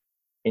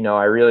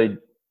really,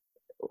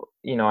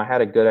 I had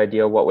a good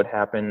idea what would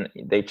happen.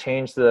 They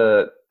changed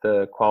the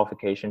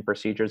qualification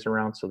procedures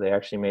around, so they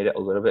actually made it a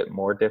little bit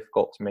more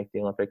difficult to make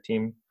the Olympic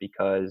team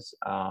because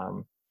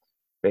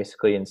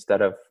basically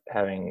instead of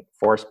having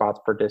 4 spots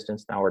per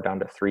distance, now we're down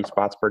to 3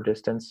 spots per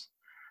distance.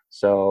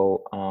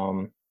 So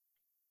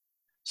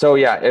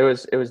yeah, it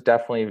was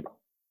definitely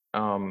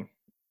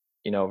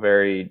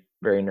very,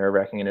 very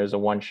nerve-wracking, and it was a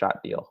one-shot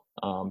deal.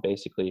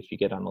 Basically, if you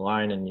get on the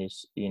line and you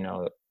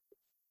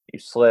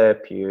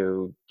slip,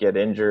 you get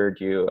injured,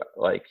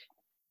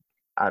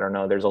 I don't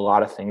know, there's a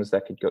lot of things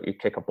that could go. You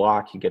kick a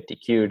block, you get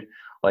DQ'd.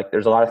 Like,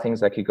 there's a lot of things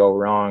that could go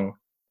wrong,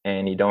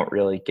 and you don't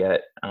really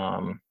get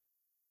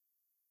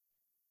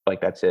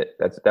that's it.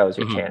 That was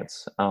your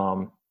chance.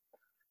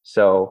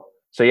 So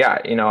yeah,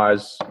 I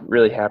was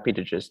really happy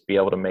to just be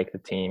able to make the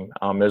team.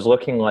 It was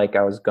looking like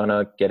I was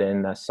gonna get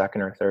in the 2nd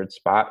or 3rd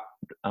spot,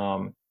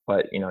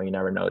 but you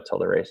never know till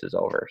the race is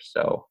over.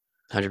 So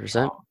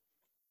 100%.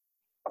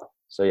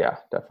 So yeah,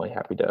 definitely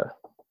happy to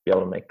be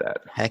able to make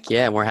that. Heck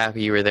yeah, we're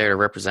happy you were there to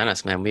represent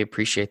us, man. We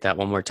appreciate that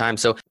one more time.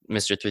 So,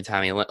 Mr.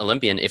 3-time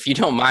Olympian, if you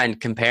don't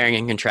mind comparing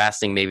and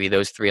contrasting maybe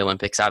those 3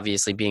 Olympics,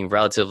 obviously being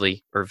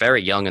relatively or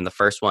very young in the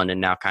first one, and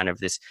now kind of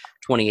this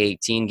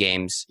 2018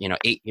 games,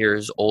 8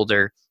 years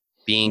older,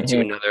 being to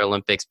another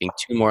Olympics, being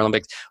 2 more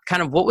Olympics.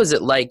 Kind of what was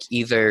it like,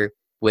 either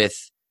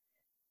with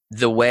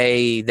the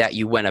way that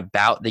you went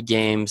about the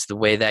games, the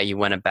way that you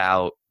went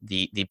about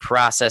the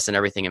process and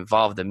everything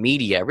involved, the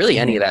media, really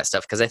any of that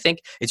stuff? Because I think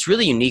it's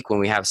really unique when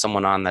we have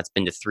someone on that's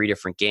been to 3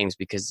 different games,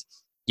 because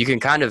you can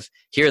kind of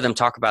hear them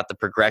talk about the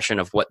progression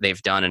of what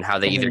they've done and how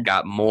they either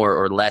got more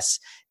or less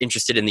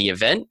interested in the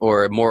event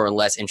or more or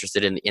less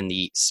interested in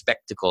the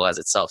spectacle as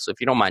itself. So if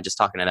you don't mind just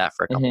talking to that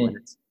for a couple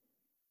minutes.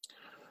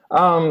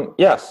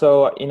 Yeah.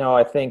 So,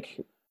 I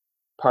think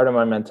part of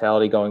my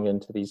mentality going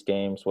into these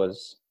games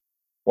was,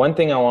 one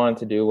thing I wanted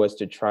to do was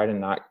to try to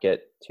not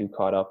get too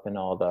caught up in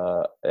all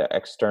the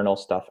external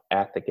stuff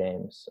at the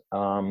games.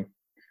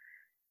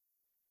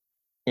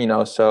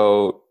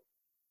 So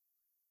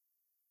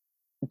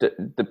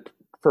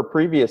for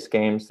previous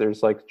games,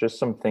 there's like just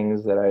some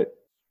things that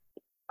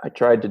I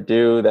tried to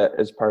do that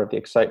is part of the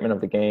excitement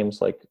of the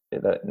games, like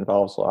that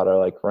involves a lot of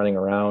like running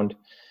around.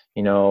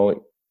 I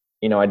knew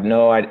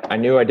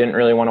I didn't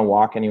really want to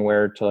walk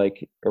anywhere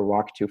or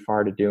walk too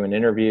far to do an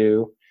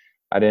interview.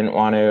 I didn't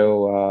want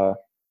to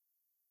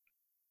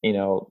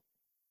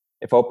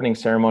if opening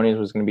ceremonies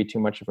was going to be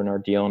too much of an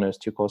ordeal and it was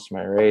too close to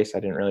my race,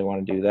 I didn't really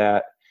want to do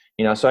that.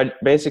 So I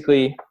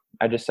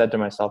just said to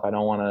myself, I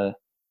don't want to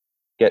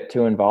get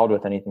too involved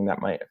with anything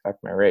that might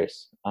affect my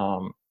race.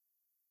 So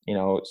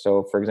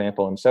for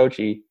example, in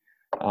Sochi,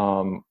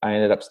 I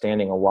ended up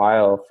standing a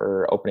while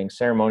for opening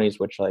ceremonies,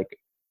 which I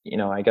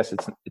guess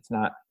it's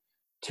not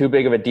too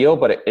big of a deal,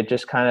 but it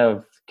just kind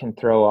of can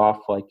throw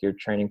off like your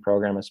training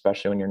program,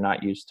 especially when you're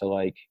not used to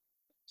like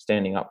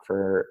standing up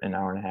for an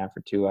hour and a half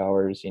or 2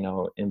 hours,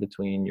 in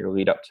between your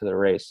lead up to the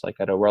race. Like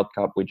at a World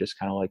Cup, we just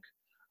kind of like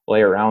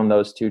lay around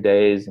those 2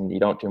 days and you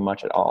don't do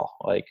much at all.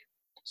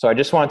 So I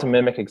just wanted to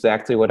mimic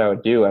exactly what I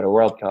would do at a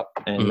World Cup.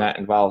 And that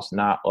involves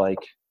not like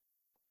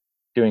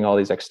doing all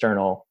these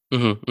external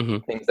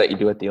things that you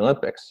do at the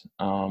Olympics.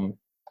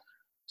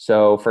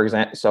 So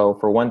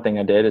for one thing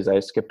I did is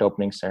I skipped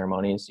opening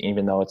ceremonies,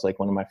 even though it's like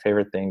one of my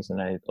favorite things.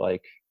 And I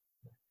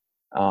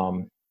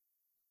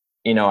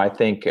I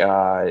think,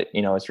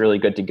 it's really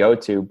good to go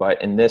to,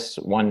 but in this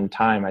one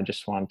time, I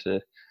just wanted to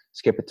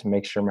skip it to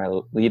make sure my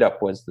lead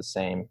up was the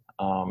same,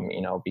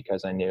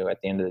 because I knew at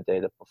the end of the day,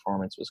 the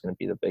performance was going to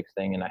be the big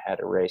thing and I had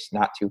a race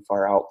not too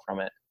far out from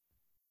it.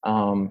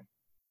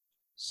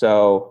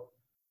 So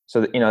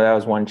that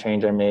was one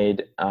change I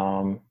made.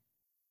 I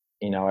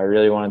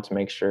really wanted to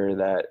make sure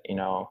that,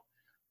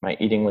 my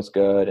eating was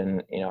good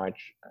and,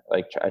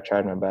 I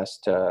tried my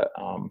best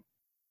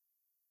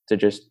to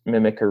just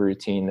mimic a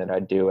routine that I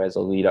do as a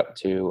lead up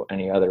to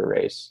any other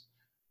race.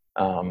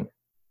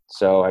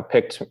 So I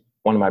picked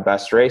one of my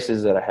best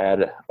races that I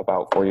had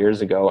about 4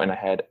 years ago, and I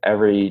had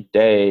every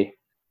day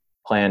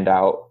planned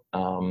out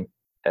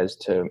as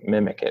to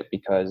mimic it,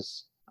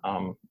 because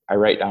I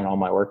write down all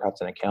my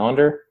workouts in a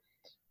calendar.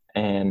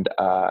 and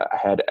I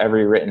had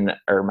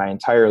my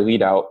entire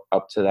lead out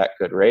up to that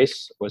good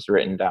race was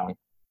written down.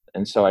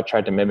 And so I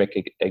tried to mimic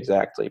it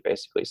exactly,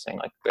 basically saying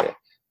like, okay,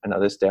 I know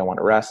this day I want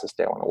to rest, this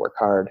day I want to work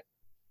hard.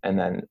 And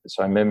then,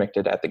 so I mimicked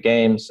it at the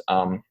games.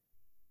 And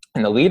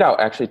the lead out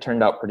actually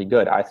turned out pretty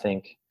good. I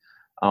think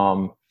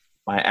my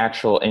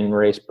actual in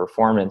race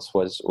performance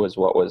was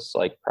what was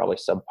like probably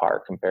subpar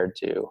compared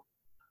to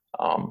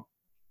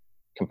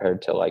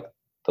like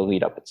the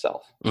lead up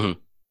itself. Mm-hmm.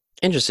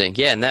 Interesting.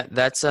 Yeah. And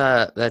that's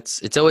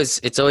it's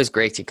always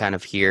great to kind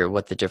of hear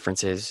what the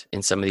difference is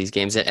in some of these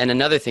games. And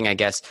another thing, I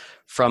guess,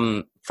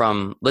 from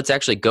let's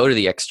actually go to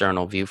the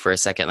external view for a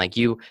second. Like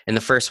you, in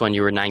the first one,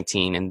 you were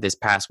 19, and this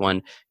past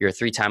one, you're a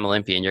 3-time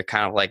Olympian. You're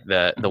kind of like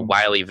the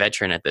wily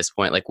veteran at this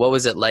point. Like, what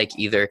was it like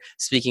either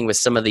speaking with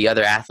some of the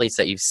other athletes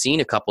that you've seen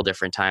a couple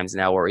different times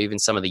now, or even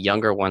some of the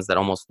younger ones that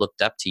almost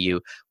looked up to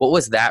you? What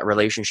was that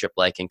relationship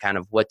like, and kind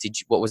of what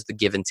was the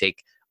give and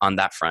take on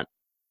that front?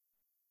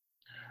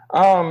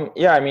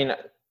 Yeah, I mean,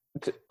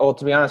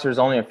 to be honest, there's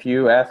only a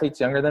few athletes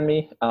younger than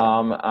me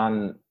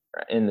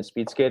in the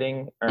speed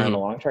skating or on the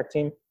long track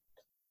team.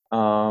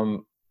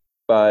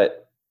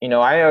 But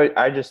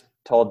I just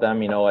told them,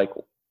 like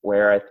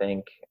where I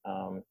think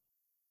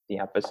the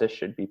emphasis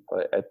should be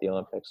put at the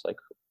Olympics, like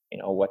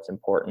what's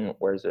important,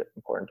 where is it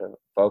important to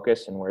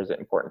focus, and where is it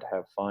important to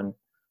have fun.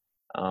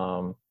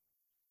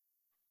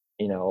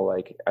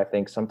 Like I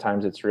think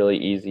sometimes it's really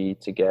easy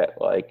to get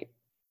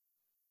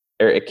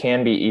it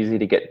can be easy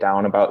to get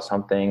down about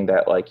something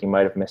that like you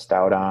might have missed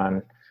out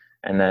on,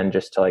 and then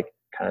just to like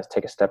kind of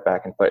take a step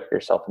back and put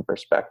yourself in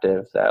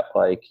perspective that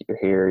like you're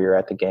here, you're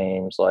at the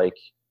games, like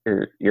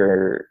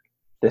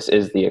this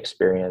is the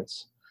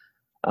experience.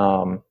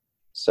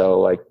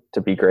 So like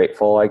to be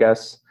grateful, I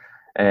guess.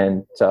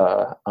 And,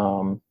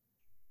 and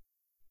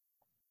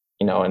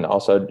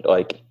also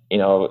like,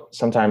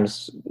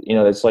 sometimes,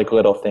 it's like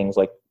little things,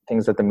 like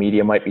things that the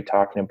media might be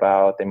talking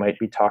about. They might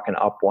be talking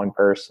up one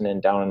person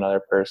and down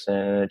another person.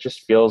 And it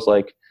just feels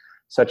like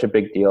such a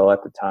big deal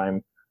at the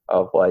time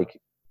of like,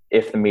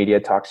 if the media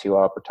talks you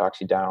up or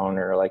talks you down,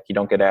 or like you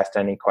don't get asked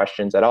any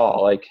questions at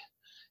all, like,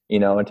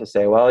 and to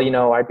say, well,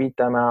 I beat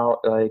them out,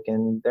 like,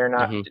 and they're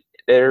not,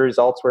 their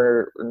results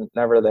were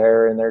never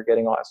there, and they're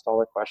getting asked all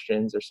the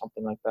questions or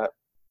something like that.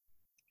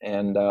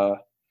 And,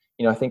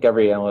 I think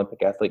every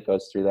Olympic athlete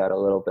goes through that a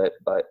little bit,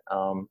 but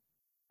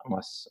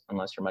unless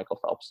you're Michael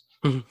Phelps.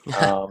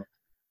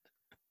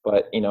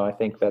 But, I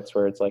think that's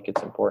where it's like,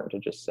 it's important to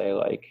just say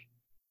like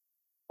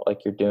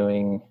you're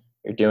doing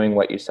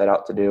what you set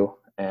out to do.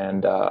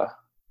 And,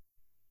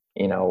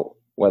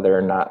 whether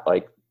or not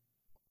like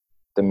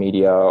the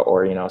media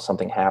or,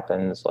 something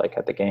happens like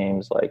at the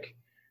games, like,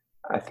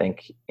 I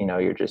think,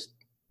 you're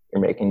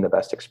making the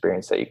best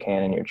experience that you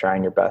can, and you're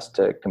trying your best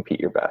to compete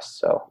your best.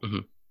 So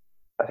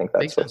I think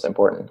that's what's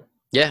important.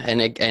 Yeah.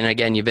 And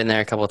again, you've been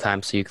there a couple of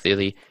times, so you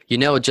clearly,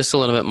 just a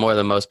little bit more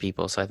than most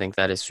people. So I think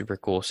that is super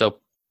cool. So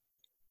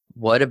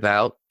what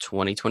about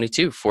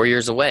 2022, 4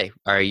 years away?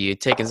 Are you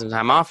taking some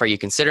time off? Are you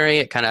considering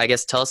it? Kind of, I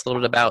guess, tell us a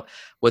little bit about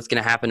what's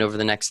going to happen over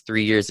the next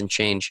 3 years and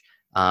change,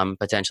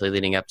 potentially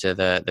leading up to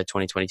the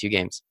 2022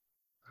 games.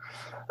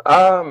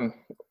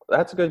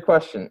 That's a good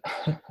question.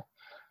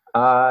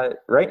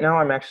 Right now,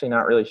 I'm actually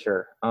not really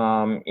sure.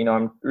 I'm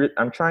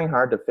trying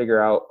hard to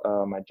figure out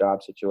my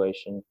job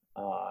situation.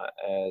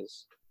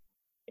 As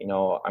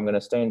I'm going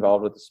to stay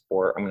involved with the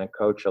sport. I'm going to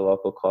coach a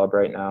local club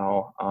right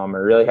now. I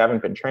really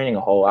haven't been training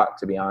a whole lot,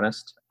 to be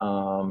honest.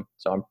 So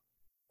I'm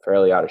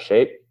fairly out of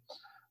shape.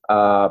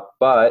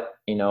 But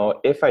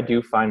if I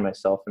do find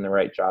myself in the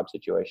right job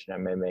situation, I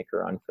may make a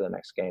run for the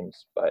next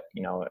games. But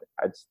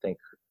I just think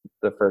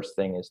the first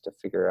thing is to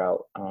figure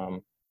out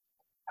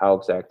how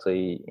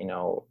exactly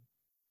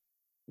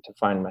to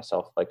find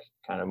myself like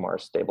kind of more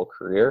stable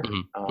career.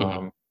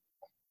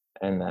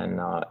 And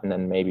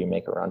then maybe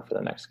make a run for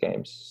the next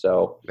games.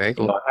 So very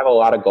cool. I have a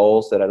lot of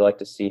goals that I'd like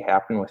to see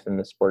happen within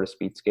the sport of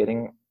speed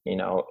skating,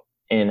 in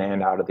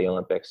and out of the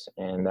Olympics.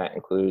 And that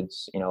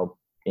includes,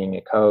 being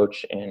a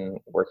coach and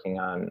working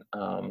on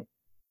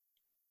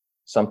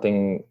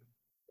something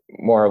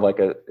more of like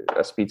a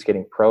speed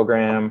skating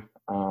program,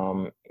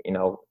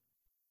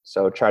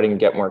 so trying to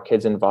get more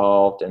kids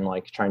involved and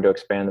like trying to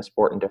expand the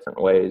sport in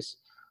different ways.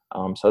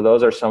 So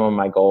those are some of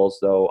my goals,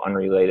 though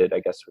unrelated, I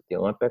guess, with the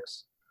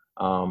Olympics.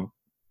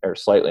 Or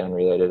slightly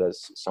unrelated,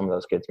 as some of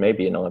those kids may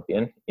be an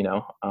Olympian,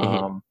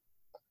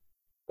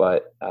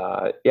 But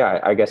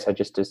I guess I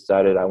just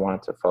decided I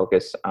wanted to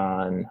focus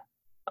on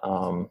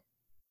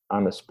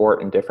the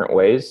sport in different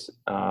ways,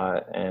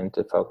 and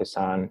to focus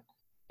on,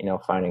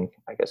 finding,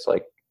 I guess,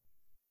 like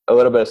a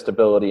little bit of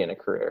stability in a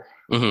career.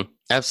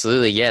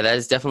 Absolutely. Yeah, that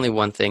is definitely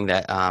one thing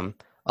that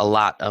a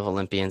lot of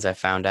Olympians I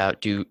found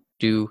out do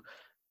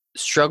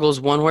struggles,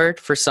 one word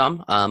for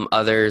some,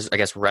 others I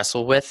guess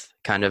wrestle with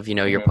kind of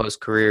your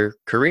post-career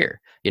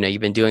career. You've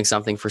been doing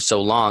something for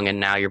so long, and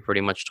now you're pretty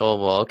much told,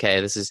 well,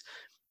 okay, this is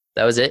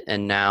that was it.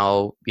 And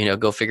now,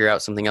 go figure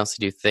out something else to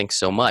do. Thanks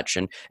so much.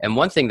 And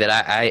one thing that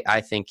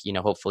I think,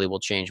 hopefully will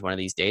change one of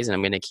these days, and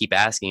I'm going to keep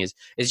asking is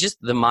just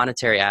the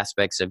monetary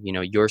aspects of,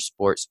 your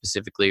sport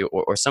specifically,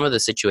 or some of the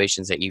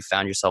situations that you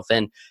found yourself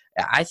in.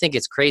 I think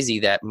it's crazy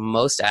that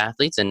most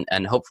athletes,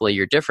 and hopefully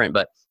you're different,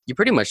 but you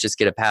pretty much just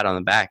get a pat on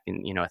the back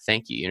and, a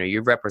thank you.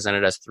 You've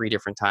represented us 3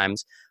 different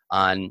times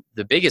on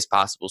the biggest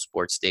possible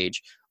sports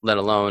stage, let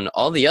alone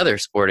all the other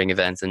sporting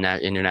events and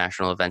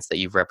international events that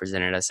you've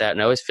represented us at.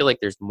 And I always feel like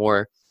there's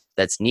more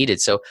that's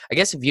needed. So I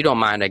guess if you don't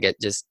mind, I get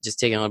just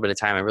taking a little bit of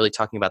time and really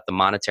talking about the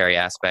monetary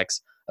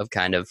aspects of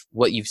kind of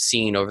what you've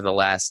seen over the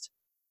last,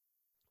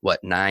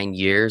 9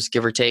 years,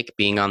 give or take,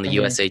 being on the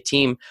USA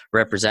team,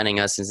 representing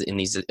us in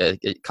these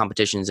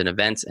competitions and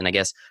events. And I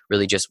guess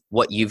really just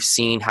what you've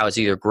seen, how it's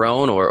either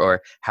grown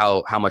or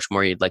how much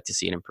more you'd like to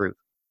see it improve.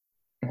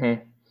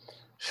 Mm-hmm.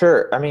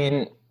 Sure. I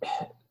mean,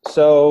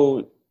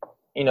 so,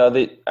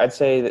 I'd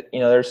say that,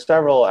 there's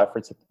several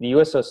efforts. The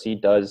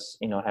USOC does,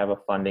 have a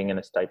funding and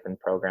a stipend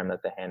program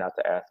that they hand out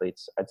to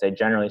athletes. I'd say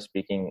generally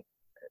speaking,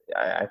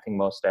 I think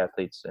most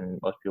athletes and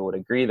most people would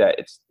agree that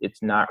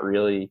it's not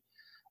really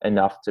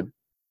enough to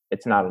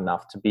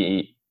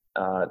be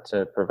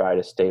to provide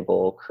a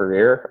stable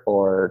career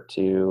or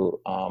to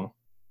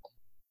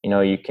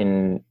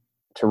to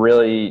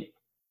really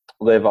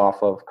live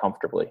off of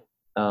comfortably,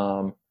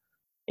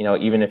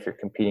 even if you're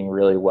competing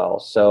really well.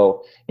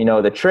 So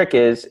the trick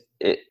is,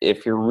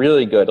 if you're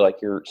really good,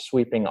 like you're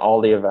sweeping all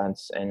the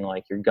events and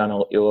like it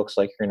looks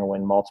like you're gonna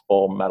win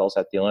multiple medals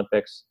at the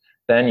Olympics,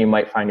 then you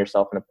might find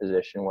yourself in a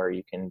position where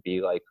you can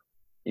be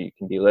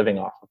living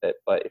off of it.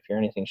 But if you're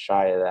anything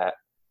shy of that,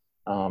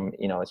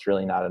 it's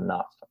really not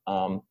enough,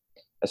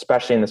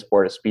 especially in the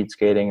sport of speed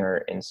skating or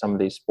in some of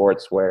these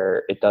sports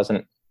where it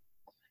doesn't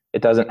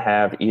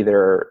have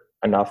either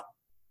enough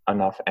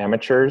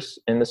amateurs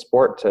in the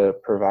sport to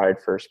provide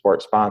for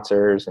sport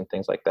sponsors and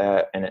things like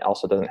that, and it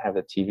also doesn't have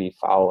the TV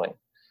following.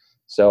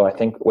 So I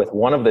think with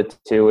one of the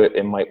two,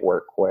 it might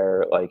work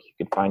where like you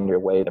could find your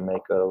way to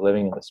make a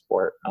living in the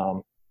sport,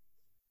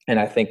 and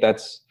I think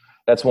that's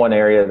one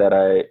area that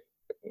I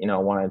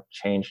want to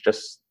change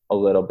just a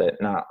little bit.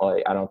 Not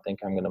like I don't think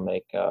I'm going to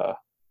make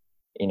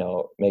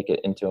it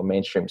into a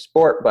mainstream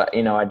sport, but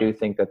I do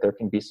think that there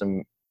can be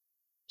some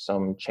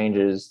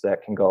changes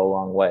that can go a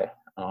long way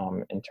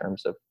in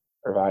terms of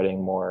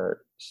providing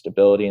more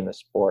stability in the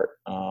sport,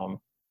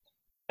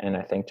 and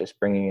I think just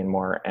bringing in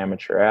more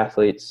amateur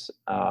athletes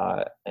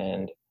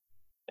and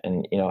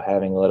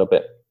having a little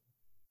bit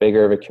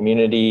bigger of a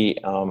community,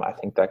 I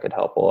think that could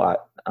help a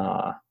lot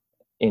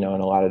in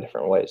a lot of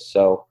different ways.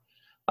 So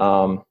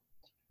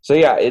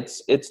yeah,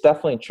 it's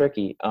definitely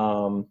tricky.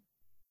 I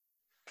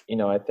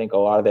think a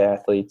lot of the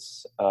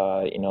athletes,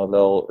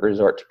 they'll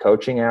resort to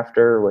coaching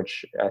after,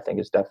 which I think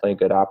is definitely a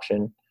good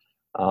option.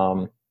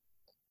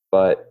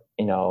 But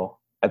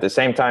at the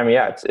same time,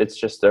 yeah, it's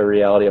just the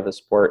reality of the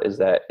sport is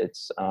that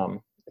it's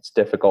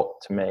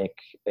difficult to make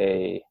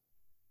a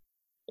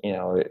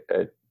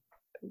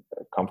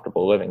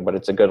comfortable living, but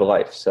it's a good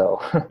life.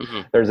 So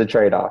there's a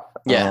trade-off.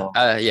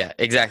 Yeah,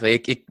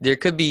 exactly. You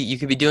could be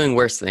doing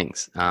worse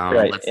things.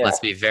 Right, let's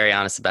be very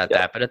honest about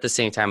that. But at the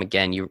same time,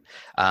 again,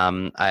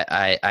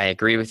 I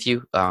agree with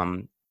you.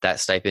 That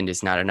stipend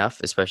is not enough,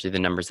 especially the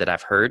numbers that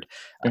I've heard.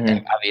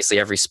 And obviously,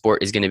 every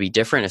sport is going to be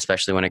different,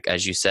 especially when,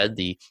 as you said,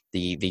 the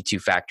 2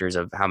 factors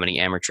of how many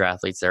amateur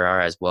athletes there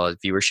are, as well as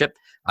viewership.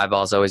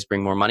 Eyeballs always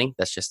bring more money.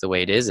 That's just the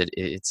way it is.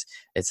 It's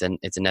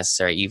a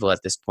necessary evil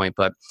at this point.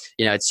 But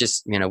it's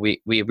just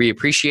we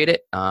appreciate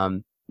it.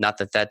 Not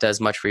that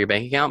does much for your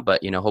bank account,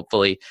 but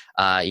hopefully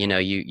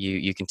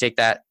you can take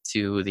that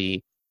to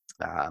the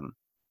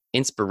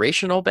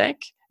inspirational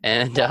bank.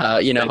 And,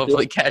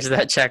 hopefully catch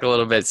that check a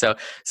little bit. So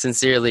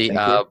sincerely,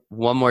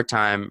 one more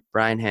time,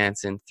 Brian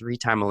Hansen,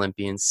 3-time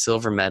Olympian,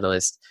 silver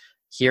medalist,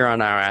 here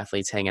on Our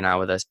Athletes, hanging out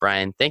with us.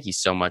 Brian, thank you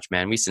so much,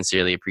 man. We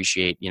sincerely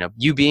appreciate,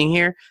 you being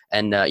here.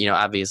 And,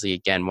 obviously,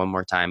 again, one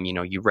more time,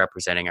 you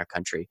representing our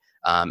country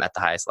at the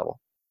highest level.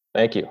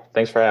 Thank you.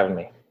 Thanks for having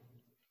me.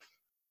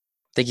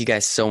 Thank you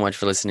guys so much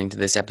for listening to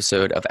this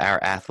episode of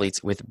Our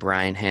Athletes with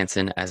Brian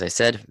Hansen. As I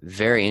said,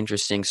 very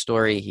interesting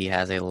story. He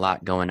has a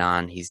lot going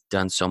on. He's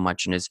done so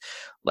much in his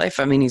life.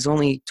 I mean, he's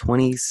only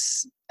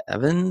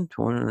 27,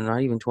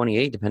 not even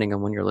 28, depending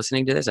on when you're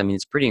listening to this. I mean,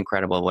 it's pretty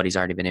incredible what he's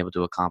already been able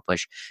to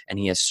accomplish, and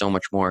he has so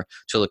much more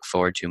to look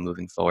forward to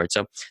moving forward.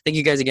 So thank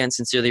you guys again.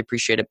 Sincerely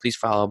appreciate it. Please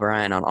follow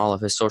Brian on all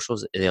of his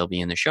socials. They'll be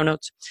in the show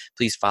notes.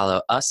 Please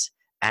follow us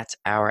at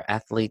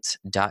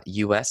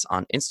ourathletes.us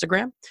on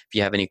Instagram. If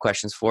you have any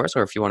questions for us,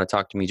 or if you want to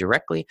talk to me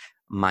directly,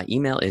 my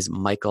email is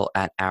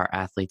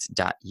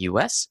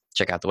michael@ourathletes.us.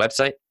 Check out the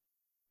website,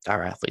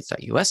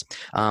 ourathletes.us.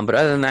 But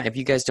other than that, if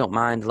you guys don't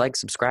mind, like,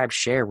 subscribe,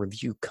 share,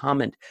 review,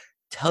 comment,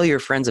 tell your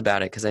friends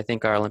about it, because I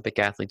think our Olympic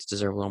athletes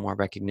deserve a little more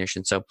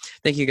recognition. So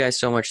thank you guys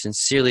so much.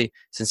 Sincerely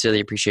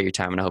appreciate your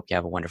time, and I hope you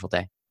have a wonderful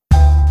day.